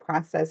your old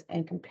process,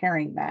 and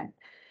comparing that.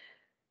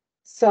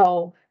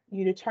 So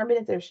you determine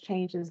if there's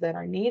changes that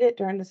are needed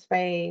during this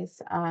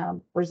phase,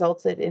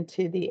 resulted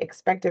into the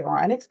expected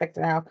or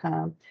unexpected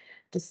outcome,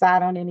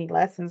 decide on any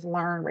lessons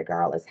learned,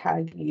 regardless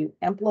how you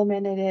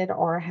implemented it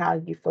or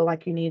how you feel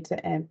like you need to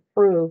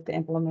improve the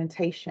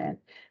implementation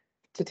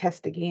to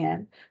test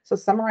again. So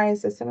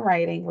summarize this in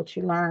writing, what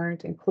you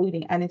learned,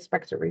 including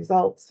unexpected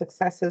results,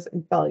 successes,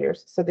 and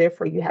failures. So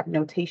therefore you have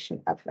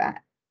notation of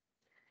that.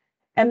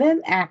 And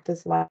then act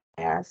as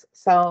last.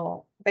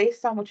 So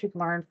based on what you've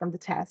learned from the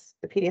test,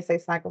 the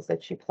PDSA cycles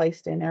that you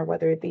placed in there,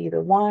 whether it be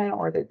the 1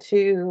 or the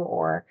 2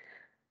 or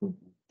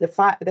the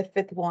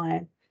fifth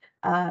one,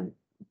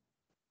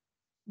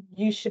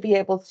 you should be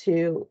able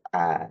to,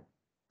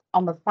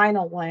 on the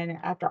final one,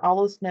 after all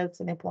those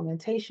notes and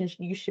implementations,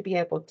 you should be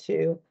able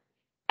to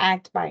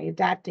act by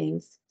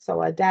adapting.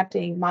 So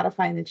adapting,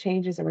 modifying the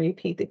changes, and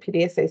repeat the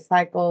PDSA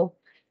cycle,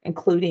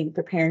 including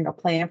preparing a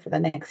plan for the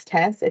next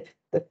test. If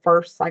the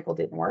first cycle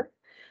didn't work,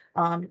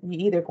 you're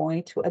either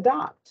going to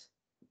adopt.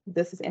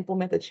 This is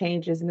implement the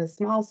changes in the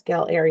small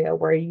scale area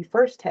where you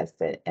first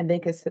tested, and then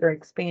consider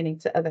expanding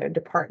to other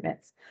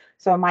departments.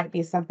 So it might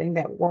be something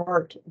that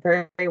worked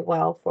very, very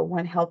well for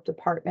one health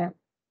department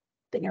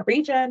in your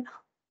region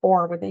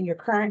or within your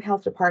current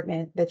health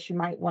department, that you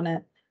might want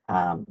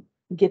to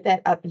get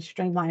that up and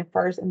streamline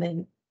first, and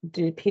then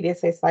do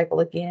PDSA cycle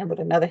again with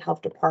another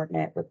health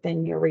department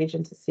within your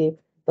region to see if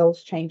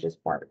those changes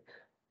work.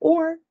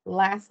 Or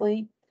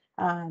lastly,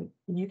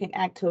 you can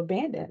act to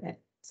abandon it.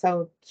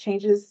 So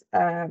changes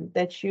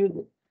that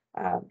you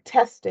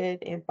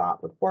tested and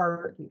thought would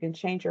work, you can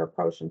change your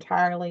approach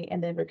entirely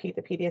and then repeat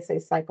the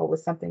PDSA cycle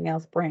with something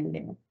else brand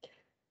new.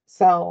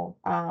 So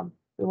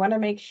we want to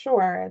make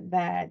sure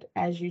that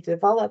as you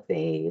develop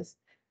these,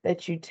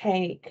 that you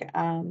take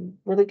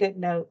really good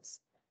notes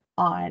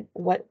on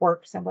what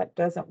works and what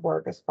doesn't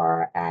work as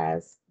far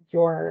as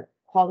your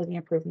quality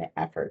improvement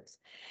efforts.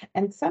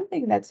 And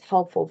something that's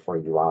helpful for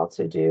you all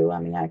to do, I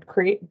mean, I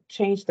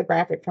changed the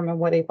graphic from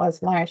what it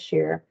was last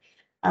year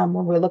when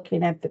we're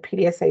looking at the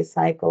PDSA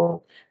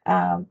cycle.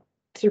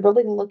 to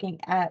really looking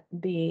at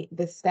the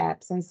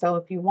steps. And so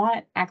if you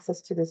want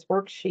access to this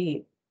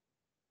worksheet,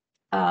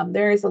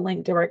 there is a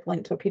direct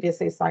link to a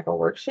PDSA cycle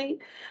worksheet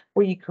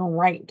where you can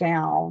write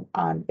down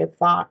your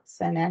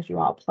thoughts, and as you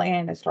all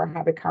plan and start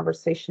having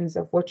conversations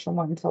of what you're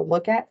wanting to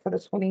look at for the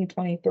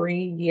 2023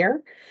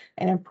 year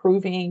and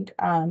improving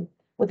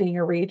within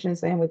your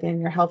regions and within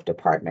your health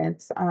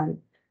departments,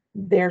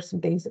 there's some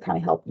things that kind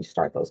of help you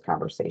start those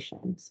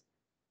conversations.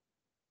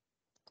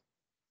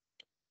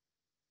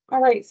 All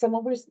right, so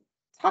when we're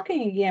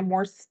talking again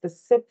more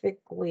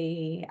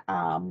specifically,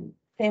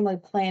 family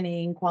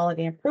planning,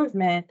 quality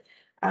improvement,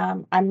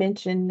 I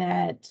mentioned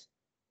that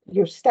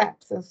your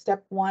steps. So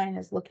step one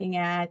is looking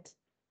at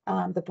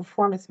the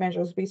performance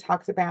measures we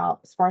talked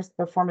about as far as the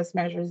performance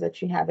measures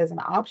that you have as an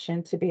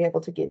option to be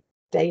able to get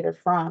data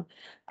from,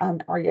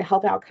 are your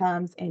health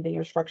outcomes and then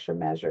your structure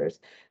measures.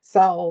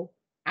 So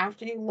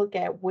after you look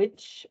at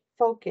which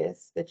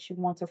focus that you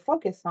want to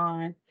focus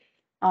on,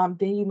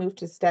 then you move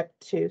to step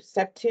two.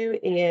 Step two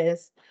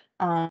is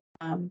um,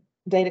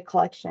 data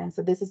collection.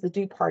 So this is the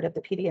do part of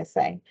the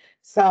PDSA.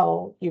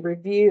 So you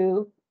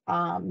review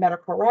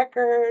medical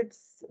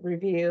records,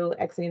 review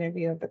exit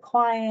interview of the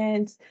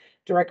client,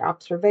 direct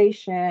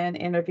observation,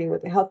 interview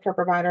with the healthcare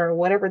provider, or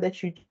whatever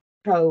that you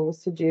chose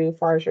to do as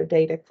far as your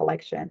data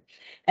collection.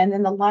 And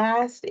then the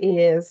last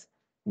is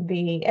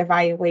the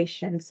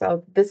evaluation.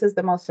 So this is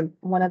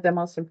one of the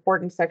most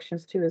important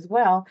sections too as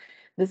well.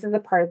 This is a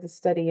part of the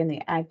study in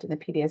the ACT and the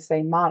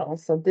PDSA model.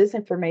 So this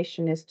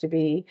information is to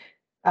be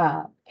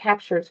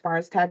captured as far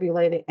as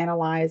tabulated,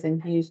 analyzed,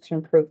 and used to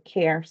improve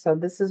care. So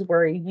this is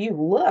where you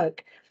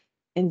look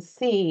and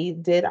see,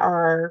 did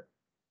our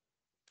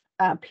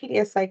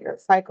PDSA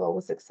cycle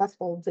was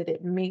successful? Did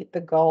it meet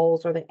the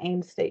goals or the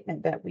aim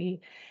statement that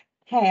we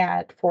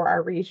had for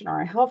our region or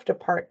our health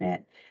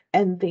department?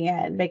 And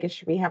then making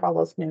sure we have all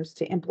those notes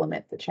to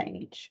implement the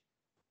change.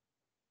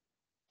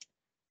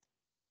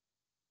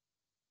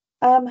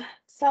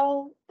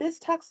 So this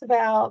talks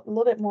about a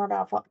little bit more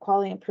about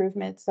quality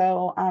improvement.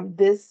 So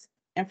this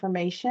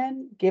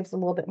information gives a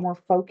little bit more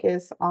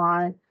focus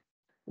on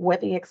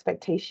what the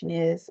expectation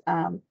is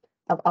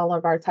of all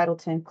of our Title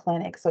X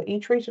clinics. So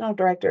each regional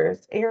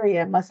director's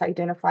area must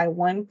identify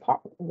one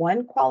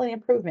quality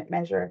improvement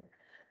measure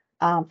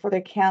for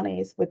their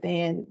counties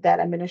within that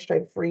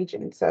administrative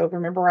region. So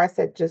remember I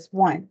said just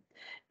one.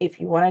 If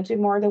you want to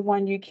do more than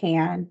one, you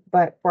can,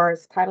 but for our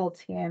Title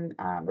X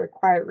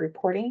required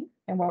reporting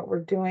and what we're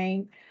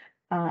doing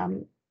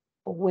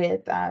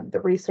with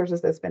the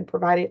resources that's been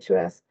provided to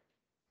us,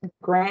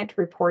 grant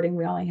reporting,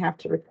 we only have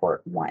to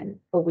report one,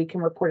 but we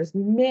can report as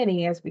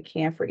many as we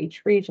can for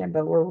each region,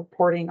 but we're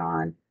reporting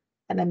on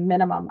a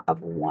minimum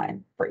of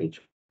one for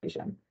each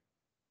region.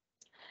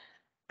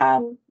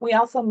 We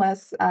also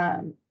must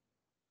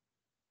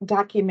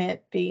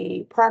document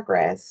the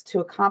progress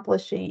to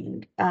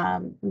accomplishing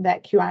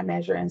that QI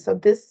measure. And so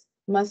this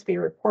must be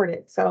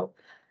reported. So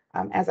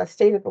as I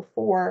stated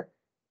before,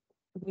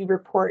 we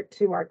report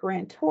to our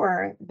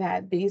grantor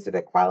that these are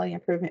the quality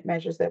improvement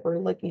measures that we're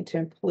looking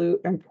to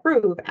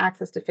improve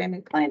access to family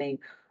planning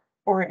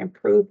or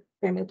improve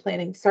family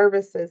planning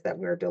services that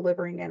we're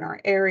delivering in our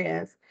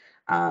areas.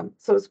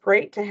 So it's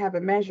great to have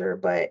a measure,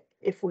 but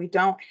if we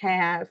don't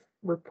have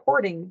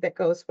reporting that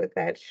goes with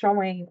that,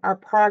 showing our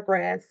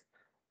progress,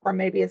 or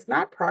maybe it's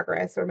not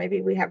progress, or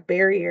maybe we have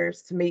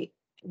barriers to meet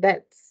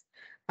that's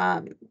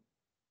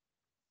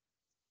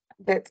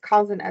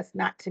causing us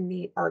not to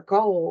meet our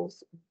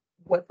goals,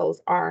 what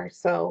those are.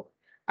 So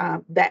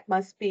that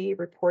must be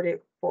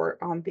reported for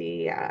on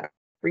the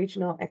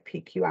regional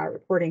FPQI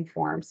reporting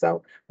form.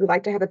 So we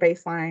like to have a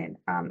baseline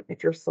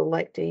if you're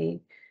selecting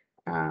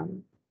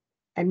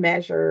a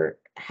measure,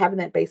 having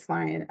that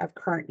baseline of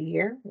current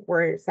year,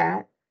 where it's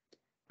at,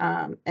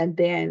 and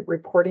then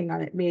reporting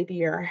on it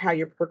mid-year, how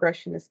your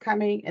progression is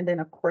coming, and then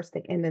of course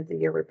the end of the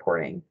year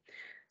reporting.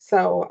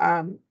 So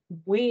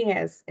we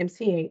as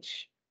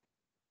MCH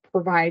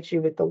provide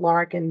you with the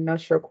LARC and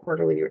no-show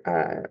quarterly,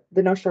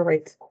 the no-show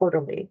rates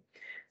quarterly.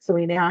 So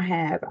we now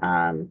have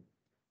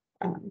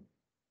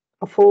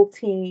a full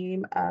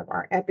team of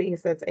our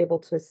EPIs that's able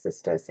to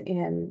assist us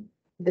in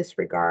this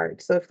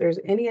regard. So if there's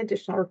any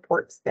additional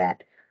reports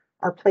that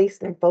are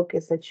placed in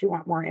focus that you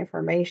want more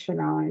information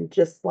on,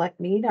 just let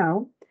me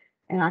know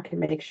and I can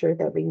make sure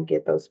that we can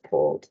get those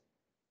pulled.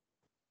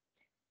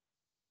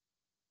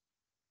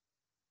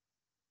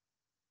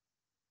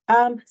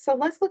 So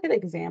let's look at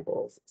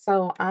examples.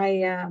 So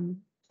I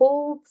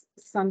pulled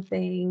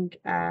something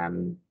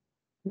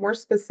more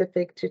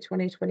specific to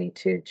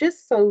 2022,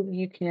 just so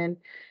you can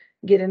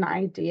get an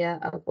idea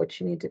of what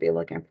you need to be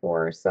looking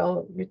for.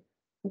 So you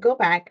go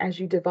back as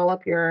you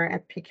develop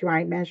your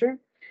FPQI measure,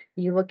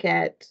 you look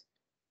at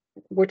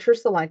what you're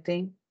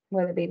selecting,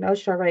 whether it be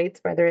no-show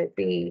rates, whether it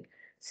be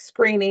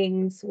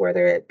screenings,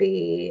 whether it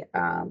be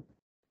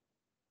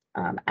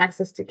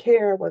access to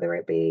care, whether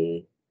it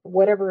be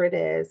whatever it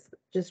is,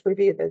 just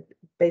review the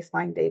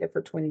baseline data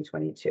for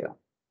 2022.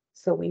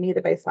 So we need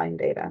the baseline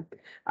data.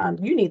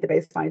 You need the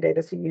baseline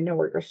data so you know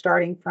where you're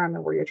starting from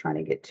and where you're trying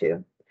to get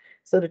to.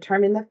 So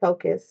determine the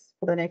focus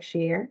for the next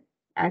year.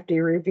 after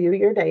you review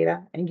your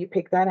data and you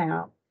pick that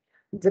out,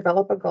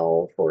 develop a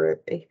goal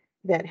for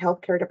that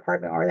healthcare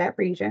department or that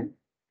region.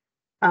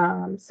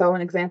 So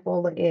an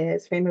example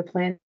is family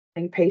planning,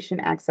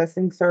 patient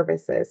accessing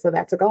services. So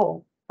that's a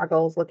goal. Our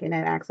goal is looking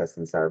at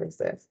accessing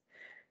services.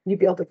 You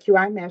build a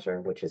QI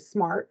measure, which is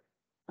SMART,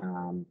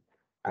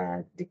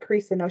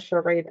 decrease the no-show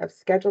rate of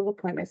scheduled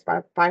appointments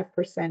by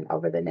 5%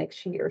 over the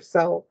next year.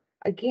 So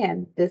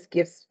again, this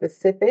gives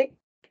specific,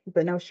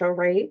 the no-show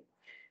rate,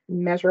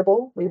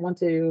 measurable. We want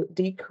to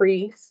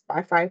decrease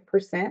by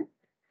 5%.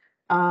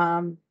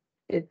 Um,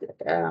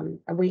 and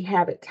we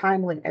have it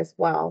timely as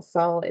well.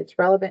 So it's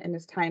relevant and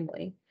it's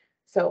timely.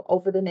 So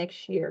over the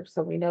next year,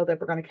 so we know that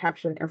we're going to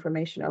capture the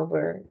information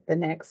over the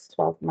next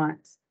 12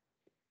 months.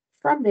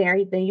 From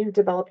there, then you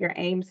develop your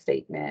aim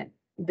statement.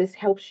 This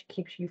helps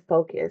keeps you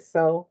focused.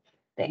 So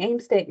the aim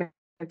statement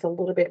is a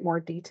little bit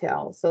more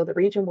detailed. So the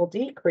region will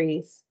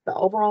decrease the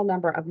overall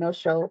number of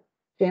no-show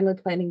family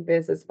planning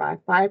visits by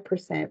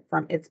 5%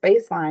 from its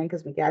baseline,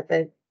 because we got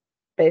the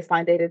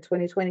baseline data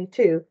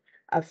 2022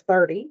 of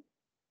 30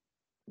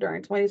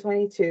 during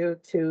 2022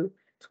 to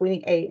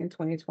 28 in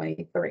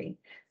 2023.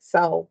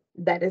 So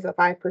that is a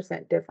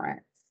 5%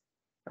 difference,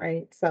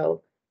 right?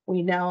 So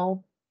we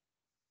know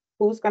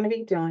who's going to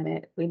be doing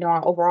it. We know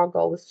our overall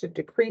goal is to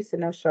decrease the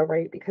no-show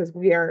rate because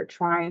we are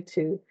trying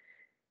to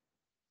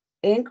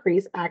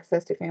increase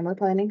access to family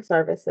planning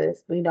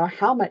services. We know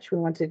how much we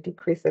want to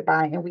decrease it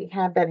by, and we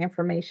have that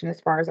information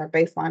as far as our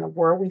baseline of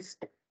where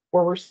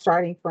we're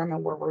starting from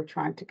and where we're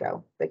trying to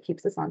go. That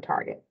keeps us on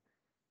target.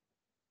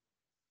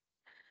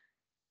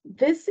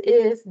 This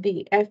is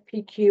the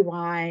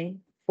FPQI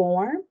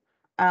form,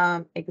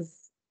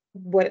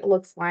 what it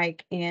looks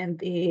like in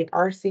the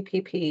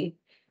RCPP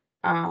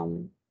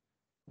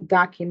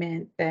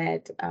document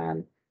that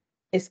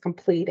is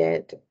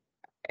completed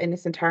in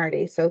its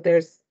entirety. So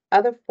there's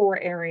other 4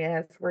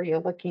 areas where you're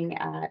looking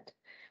at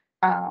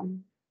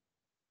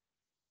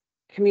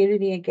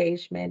community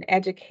engagement,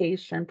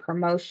 education,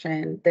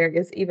 promotion. There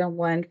is even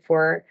one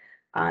for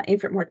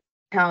infant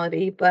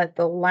mortality, but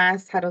the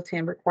last Title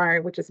 10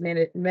 required, which is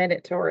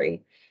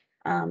mandatory,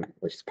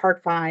 which is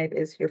part 5,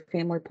 is your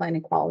family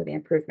planning quality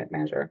improvement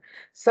measure.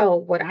 So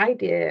what I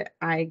did,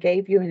 I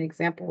gave you an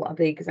example of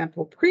the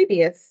example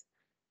previous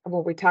of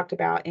what we talked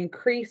about,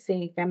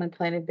 increasing family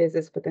planning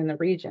visits within the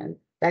region.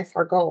 That's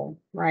our goal,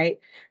 right?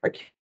 Our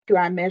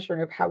QI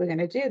measure of how we're going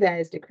to do that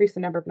is decrease the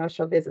number of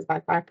no-show visits by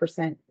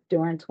 5%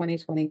 during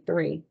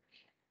 2023.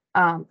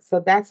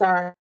 So that's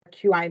our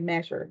QI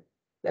measure.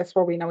 That's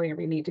where we know where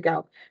we need to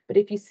go. But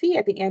if you see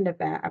at the end of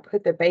that, I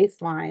put the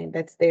baseline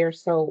that's there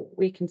so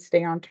we can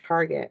stay on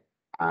target.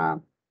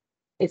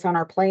 It's on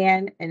our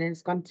plan, and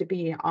it's going to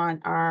be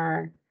on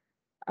our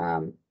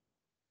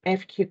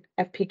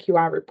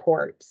FPQI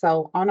report.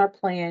 So on our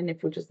plan,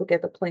 if we just look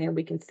at the plan,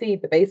 we can see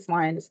the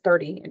baseline is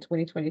 30 in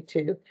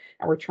 2022,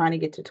 and we're trying to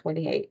get to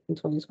 28 in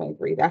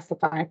 2023. That's the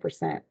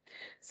 5%.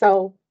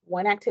 So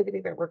one activity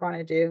that we're going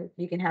to do,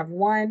 you can have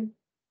 1,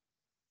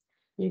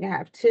 you can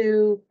have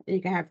 2,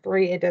 you can have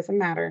 3, it doesn't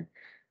matter.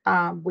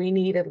 We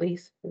need at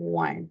least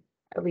one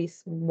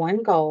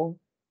goal,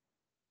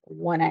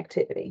 1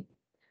 activity.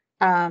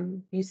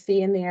 You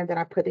see in there that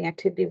I put the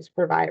activities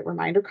provide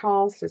reminder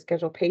calls to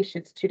schedule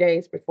patients 2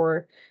 days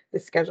before the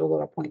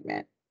scheduled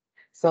appointment.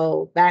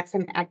 So that's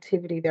an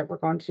activity that we're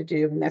going to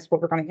do, and that's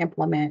what we're going to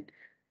implement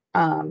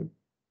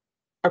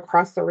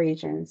across the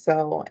region.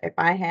 So if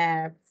I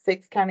have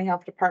 6 county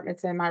health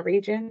departments in my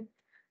region,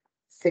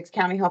 6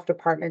 county health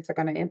departments are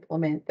going to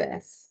implement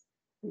this.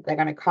 They're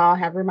going to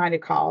have reminder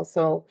calls.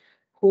 So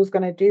who's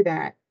going to do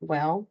that?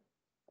 Well,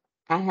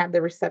 I have the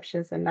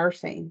receptionists in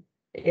nursing.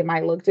 It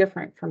might look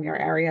different from your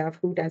area of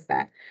who does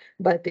that,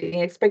 but the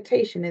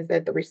expectation is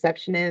that the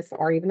receptionist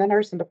or even the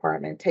nursing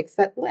department takes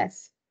that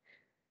list,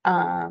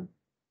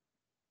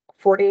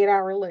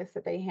 48-hour list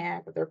that they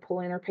have, that they're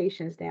pulling their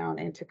patients down,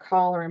 and to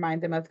call and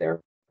remind them of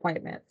their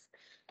appointments.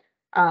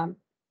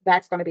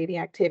 That's going to be the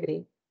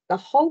activity. The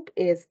hope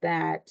is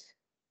that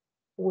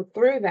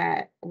through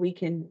that, we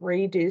can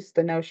reduce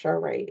the no-show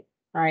rate,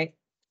 right?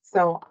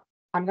 So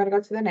I'm going to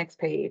go to the next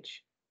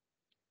page.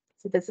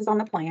 So this is on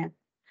the plan.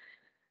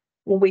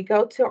 When we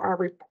go to our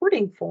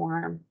reporting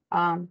form,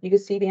 you can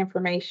see the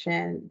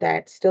information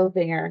that's still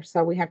there.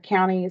 So we have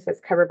counties that's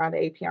covered by the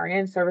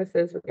APRN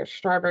services. We've got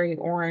strawberry,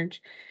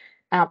 orange,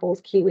 apples,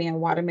 kiwi, and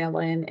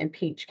watermelon and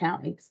peach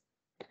counties.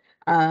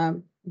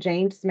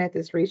 James Smith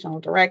is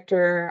regional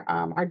director.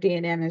 Our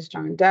DNM is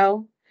John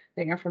Doe.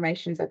 The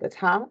information's at the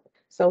top.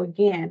 So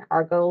again,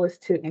 our goal is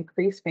to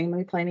increase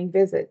family planning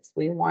visits.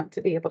 We want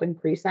to be able to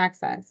increase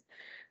access.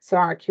 So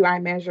our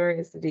QI measure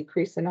is to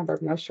decrease the number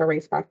of no-show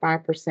rates by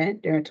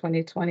 5% during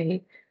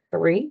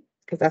 2023,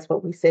 because that's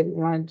what we said we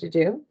wanted to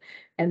do.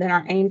 And then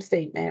our aim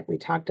statement, we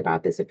talked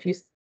about this a few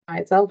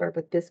slides over,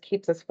 but this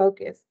keeps us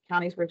focused.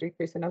 Counties will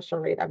decrease the no-show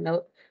rate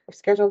of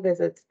scheduled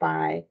visits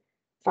by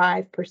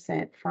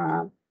 5%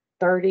 from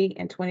 30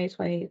 in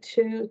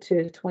 2022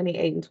 to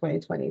 28 in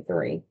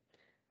 2023.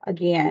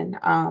 Again,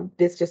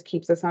 this just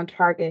keeps us on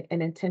target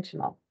and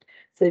intentional.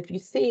 So if you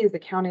see is the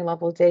county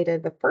level data,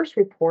 the first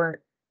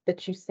report,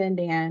 that you send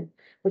in,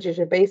 which is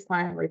your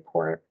baseline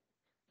report,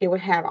 it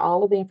would have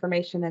all of the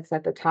information that's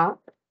at the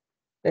top,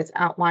 that's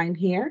outlined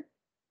here.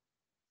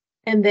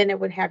 And then it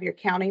would have your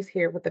counties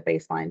here with the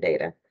baseline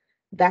data.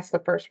 That's the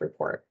first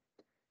report.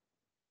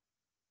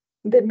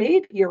 The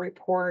mid-year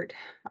report,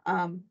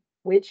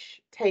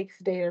 which takes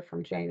data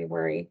from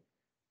January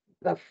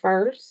the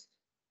 1st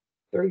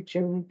through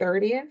June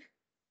 30th.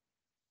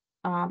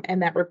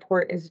 And that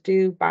report is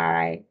due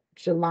by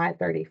July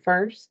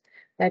 31st.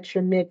 That's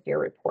your mid-year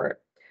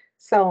report.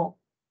 So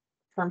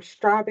from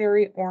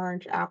strawberry,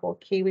 orange, apple,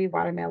 kiwi,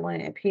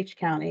 watermelon, and peach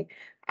county,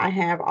 I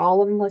have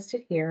all of them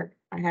listed here.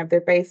 I have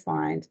their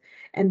baselines,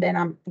 and then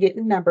I'm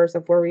getting numbers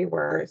of where we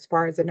were as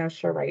far as the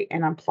no-show rate,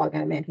 and I'm plugging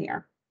them in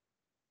here,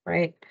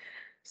 right?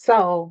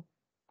 So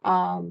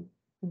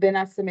then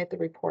I submit the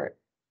report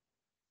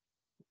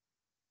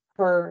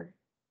for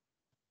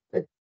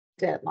the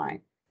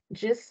deadline,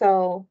 just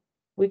so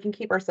we can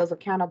keep ourselves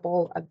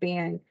accountable of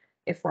being,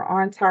 if we're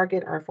on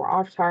target or if we're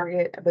off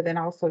target, but then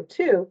also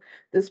too,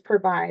 this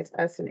provides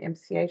us an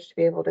MCH to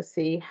be able to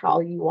see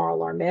how you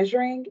all are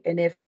measuring and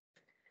if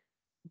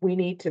we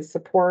need to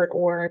support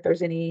or if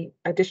there's any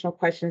additional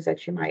questions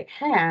that you might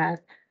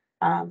have.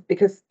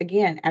 Because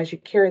again, as you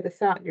carry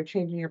this out, you're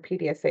changing your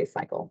PDSA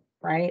cycle,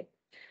 right?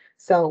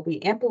 So we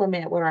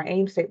implement what our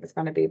aim statement is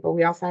going to be, but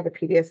we also have a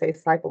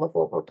PDSA cycle of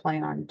what we're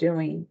planning on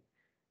doing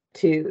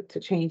to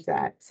change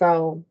that.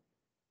 So,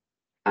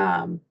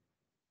 and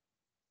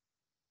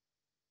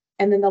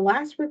then the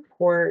last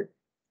report,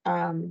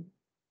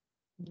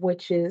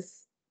 which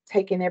is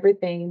taking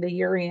everything, the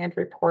year-end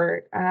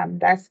report,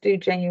 that's due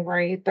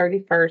January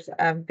 31st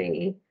of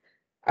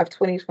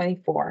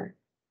 2024.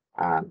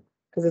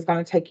 Because it's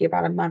going to take you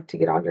about a month to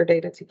get all your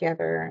data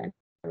together and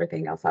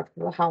everything else after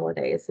the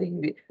holidays. So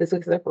this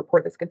is a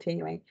report that's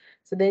continuing.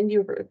 So then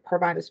you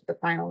provide us with the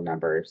final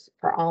numbers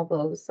for all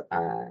those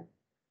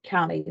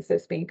counties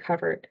that's being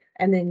covered,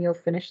 and then you'll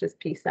finish this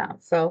piece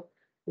out. So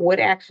what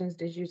actions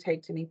did you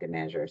take to meet the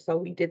measure? So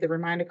we did the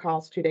reminder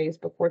calls 2 days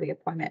before the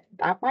appointment.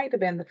 That might have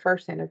been the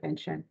first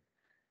intervention,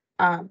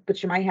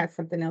 but you might have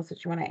something else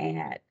that you want to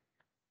add.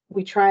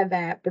 We tried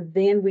that, but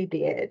then we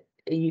did.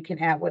 You can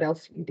add what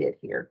else you did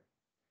here.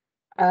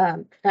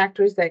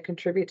 Factors that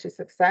contribute to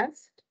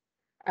success.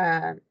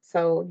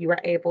 So you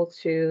were able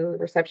to,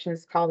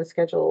 receptionists call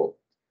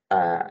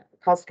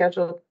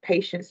scheduled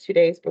patients 2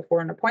 days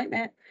before an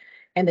appointment,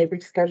 and they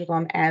rescheduled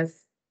them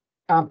as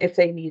if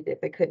they needed, if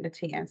they couldn't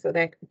attend. So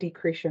that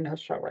decreased your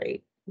no-show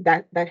rate.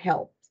 That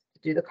helps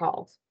to do the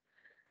calls.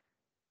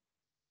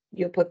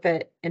 You'll put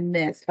that in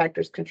this,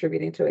 factors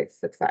contributing to its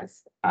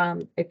success.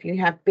 If you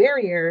have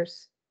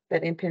barriers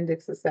that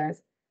impede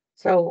success,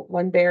 so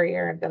one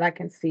barrier that I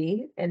can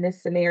see in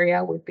this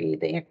scenario would be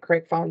the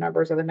incorrect phone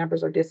numbers, or the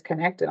numbers are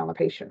disconnected on the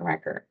patient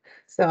record.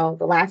 So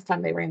the last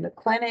time they were in the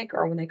clinic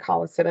or when they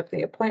call and set up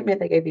the appointment,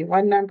 they gave you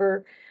one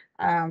number.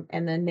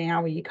 And then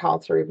now when you call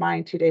to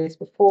remind 2 days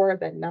before,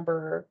 that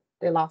number,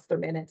 they lost their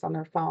minutes on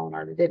their phone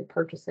or they didn't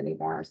purchase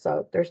anymore.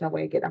 So there's no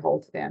way to get a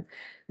hold of them.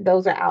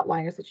 Those are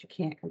outliers that you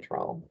can't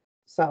control.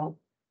 So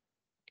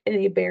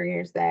any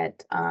barriers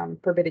that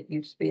prevented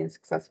you from being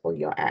successful,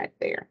 you'll add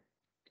there.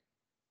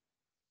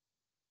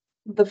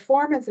 The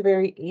form is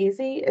very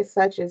easy, as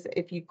such as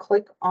if you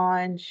click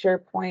on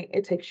SharePoint,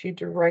 it takes you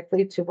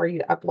directly to where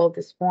you upload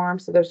this form.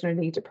 So there's no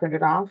need to print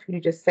it off. You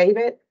just save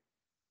it,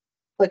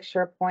 click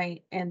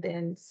SharePoint, and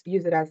then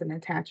use it as an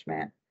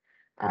attachment.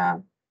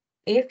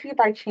 If you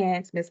by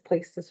chance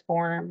misplace this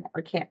form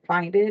or can't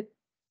find it,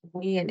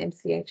 we in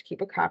MCH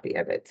keep a copy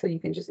of it. So you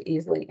can just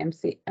easily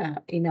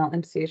email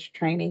MCH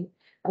training,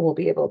 and we'll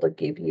be able to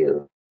give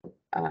you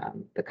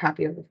the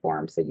copy of the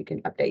form so you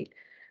can update.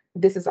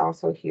 This is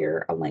also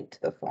here a link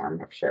to the form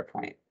of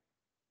SharePoint.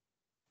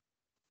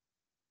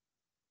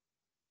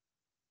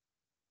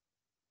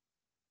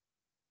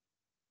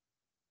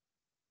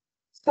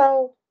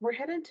 So we're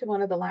heading to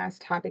one of the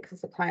last topics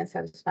is the client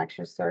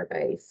satisfaction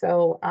survey.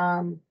 So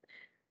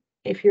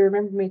if you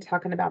remember me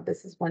talking about,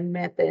 this is one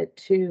method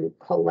to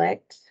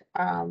collect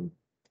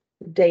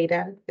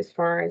data as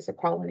far as the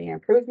quality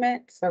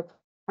improvement. So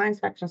client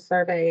satisfaction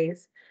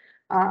surveys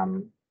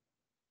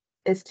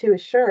is to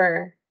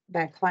assure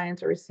that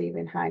clients are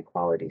receiving high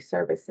quality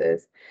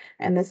services.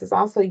 And this is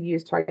also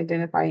used to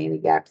identify any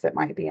gaps that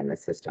might be in the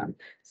system.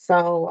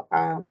 So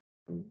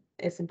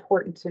it's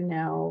important to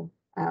know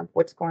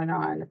what's going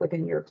on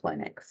within your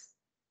clinics.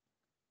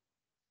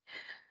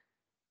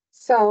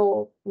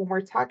 So when we're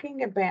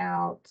talking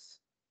about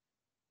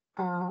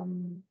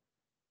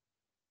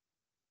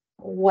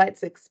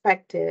what's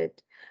expected,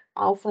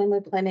 all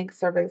Flamewood Clinic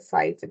service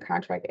sites and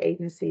contract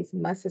agencies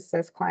must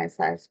assess client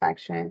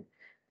satisfaction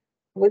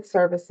with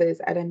services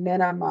at a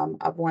minimum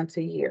of once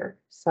a year.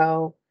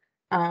 So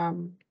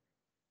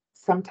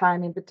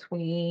sometime in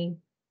between,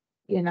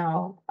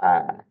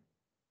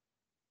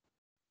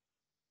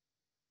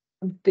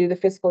 through the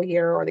fiscal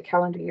year or the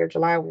calendar year,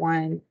 July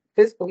 1,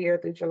 fiscal year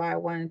through July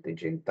 1 through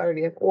June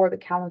 30th, or the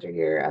calendar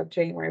year of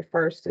January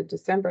 1st to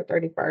December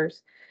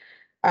 31st,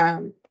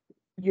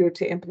 you're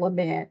to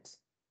implement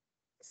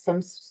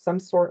some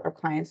sort of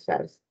client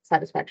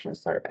satisfaction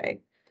survey.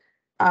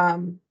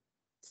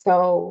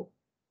 So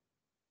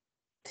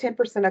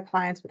 10% of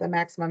clients with a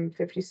maximum of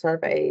 50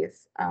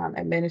 surveys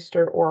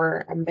administer,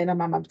 or a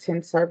minimum of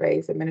 10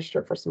 surveys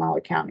administered for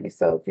smaller counties.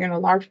 So if you're in a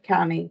large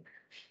county,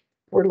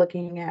 we're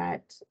looking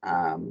at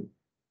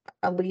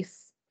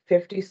least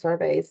 50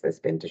 surveys that's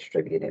been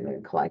distributed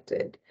and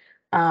collected.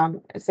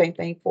 Same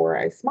thing for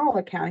a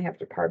smaller county health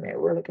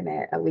department, we're looking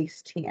at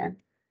least 10.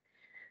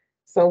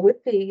 So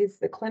with these,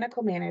 the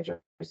clinical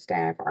manager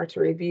staff are to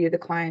review the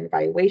client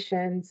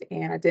evaluations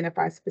and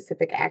identify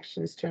specific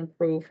actions to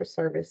improve for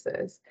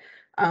services.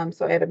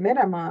 So at a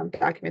minimum,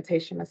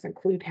 documentation must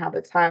include how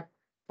the top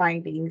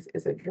findings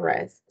is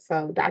addressed.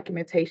 So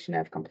documentation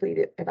of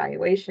completed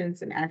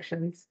evaluations and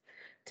actions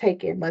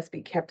taken must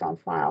be kept on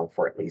file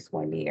for at least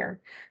 1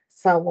 year.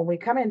 So when we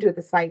come into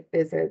the site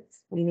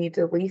visits, we need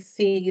to at least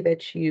see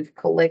that you've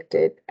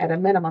collected, at a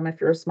minimum,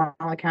 if you're a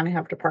smaller county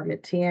health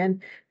department,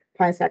 10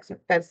 client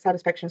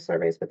satisfaction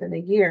surveys within a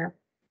year,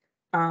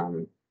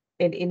 and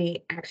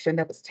any action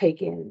that was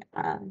taken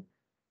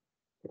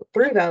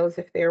through those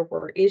if there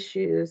were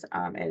issues,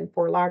 and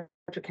for larger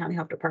county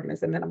health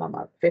departments, a minimum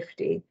of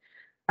 50.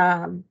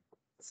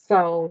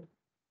 So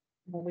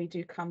when we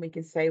do come, we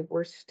can say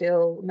we're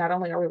still, not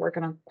only are we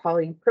working on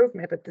quality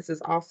improvement, but this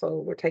is also,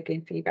 we're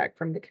taking feedback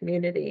from the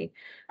community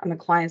and the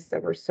clients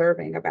that we're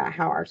serving about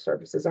how our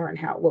services are and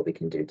what we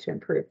can do to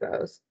improve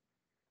those.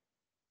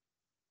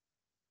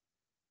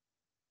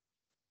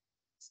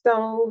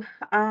 So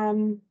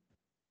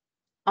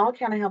all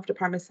county health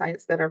department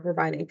sites that are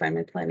providing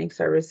family planning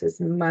services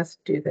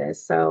must do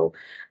this. So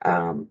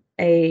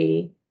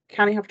a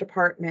county health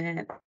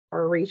department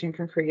or region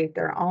can create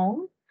their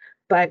own,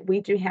 but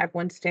we do have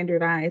one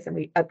standardized, and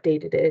we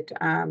updated it,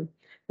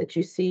 that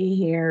you see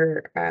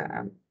here,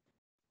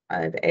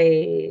 of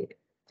a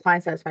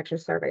client satisfaction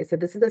survey. So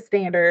this is a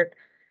standard.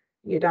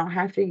 You don't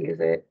have to use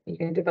it. You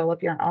can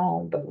develop your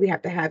own, but we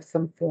have to have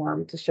some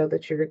form to show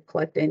that you're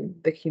collecting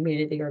the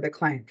community or the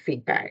client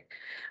feedback.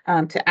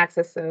 To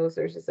access those,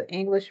 there's just an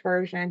English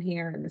version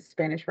here and the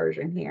Spanish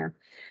version here.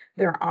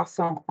 They're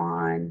also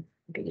on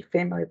the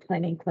Family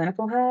Planning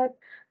Clinical Hub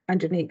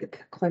underneath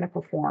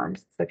clinical forms.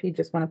 So if you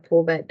just want to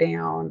pull that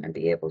down and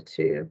be able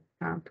to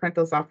print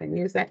those off and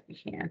use that, you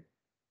can.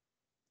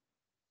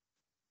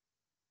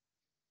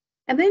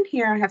 And then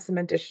here I have some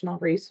additional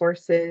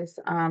resources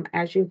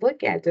as you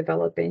look at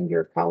developing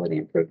your quality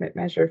improvement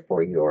measure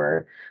for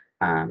your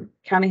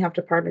county health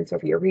departments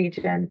of your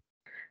region.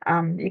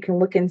 You can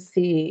look and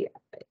see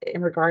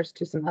in regards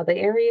to some other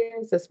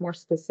areas that's more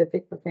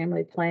specific for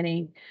family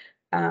planning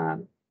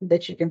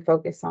that you can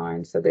focus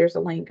on. So there's a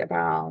link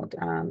about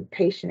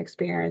patient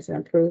experience and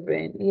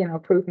improvement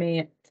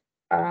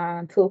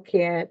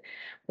toolkit.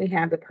 We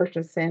have the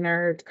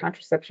person-centered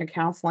contraception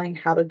counseling,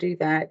 how to do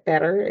that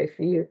better if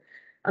you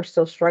are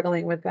still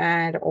struggling with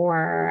that,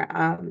 or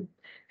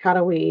how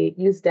do we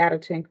use data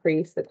to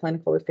increase the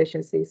clinical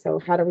efficiency? So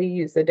how do we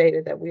use the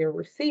data that we are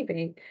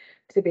receiving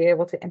to be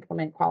able to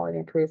implement quality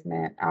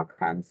improvement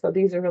outcomes? So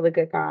these are really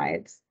good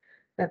guides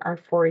that are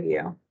for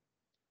you.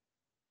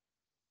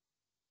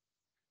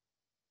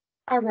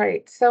 All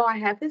right, so I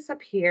have this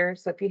up here.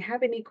 So if you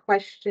have any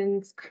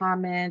questions,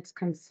 comments,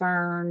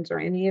 concerns, or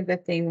any of the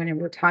thing when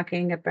we're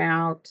talking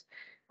about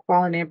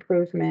quality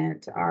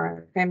improvement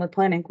or family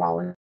planning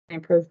quality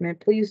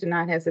improvement, please do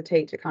not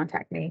hesitate to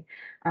contact me.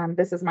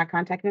 This is my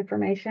contact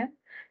information.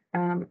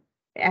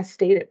 As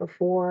stated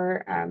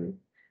before,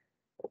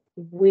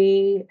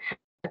 we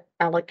have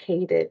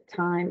allocated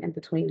time in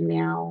between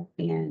now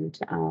and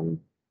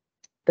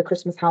the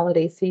Christmas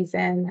holiday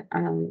season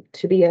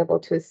to be able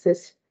to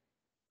assist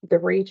the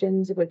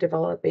regions with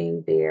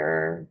developing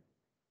their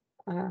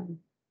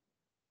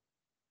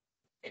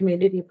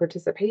community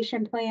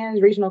participation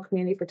plans, regional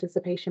community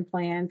participation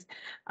plans,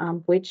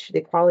 which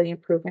the quality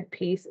improvement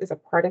piece is a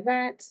part of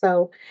that.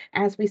 So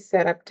as we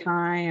set up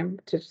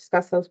time to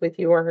discuss those with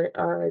you,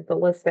 or the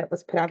list that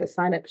was put out, the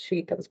sign-up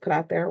sheet that was put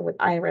out there with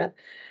Ira,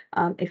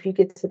 if you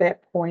get to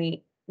that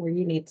point where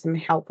you need some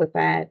help with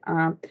that,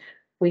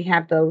 we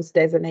have those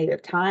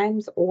designated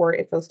times, or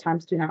if those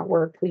times do not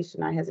work, please do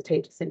not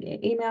hesitate to send me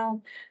an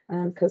email,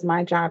 because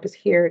my job is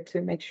here to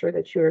make sure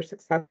that you are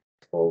successful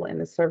in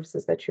the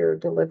services that you're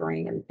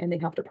delivering in the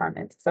health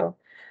department. So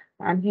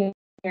I'm here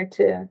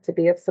to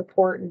be of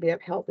support and be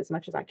of help as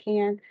much as I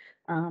can.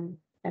 And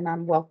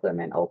I'm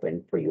welcome and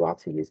open for you all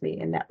to use me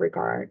in that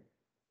regard.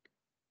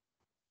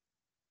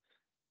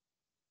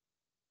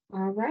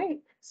 All right,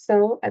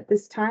 so at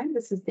this time,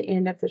 this is the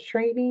end of the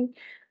training.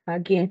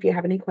 Again, if you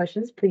have any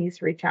questions,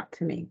 please reach out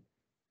to me.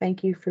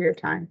 Thank you for your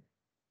time.